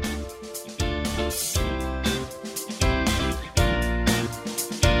Grundberg.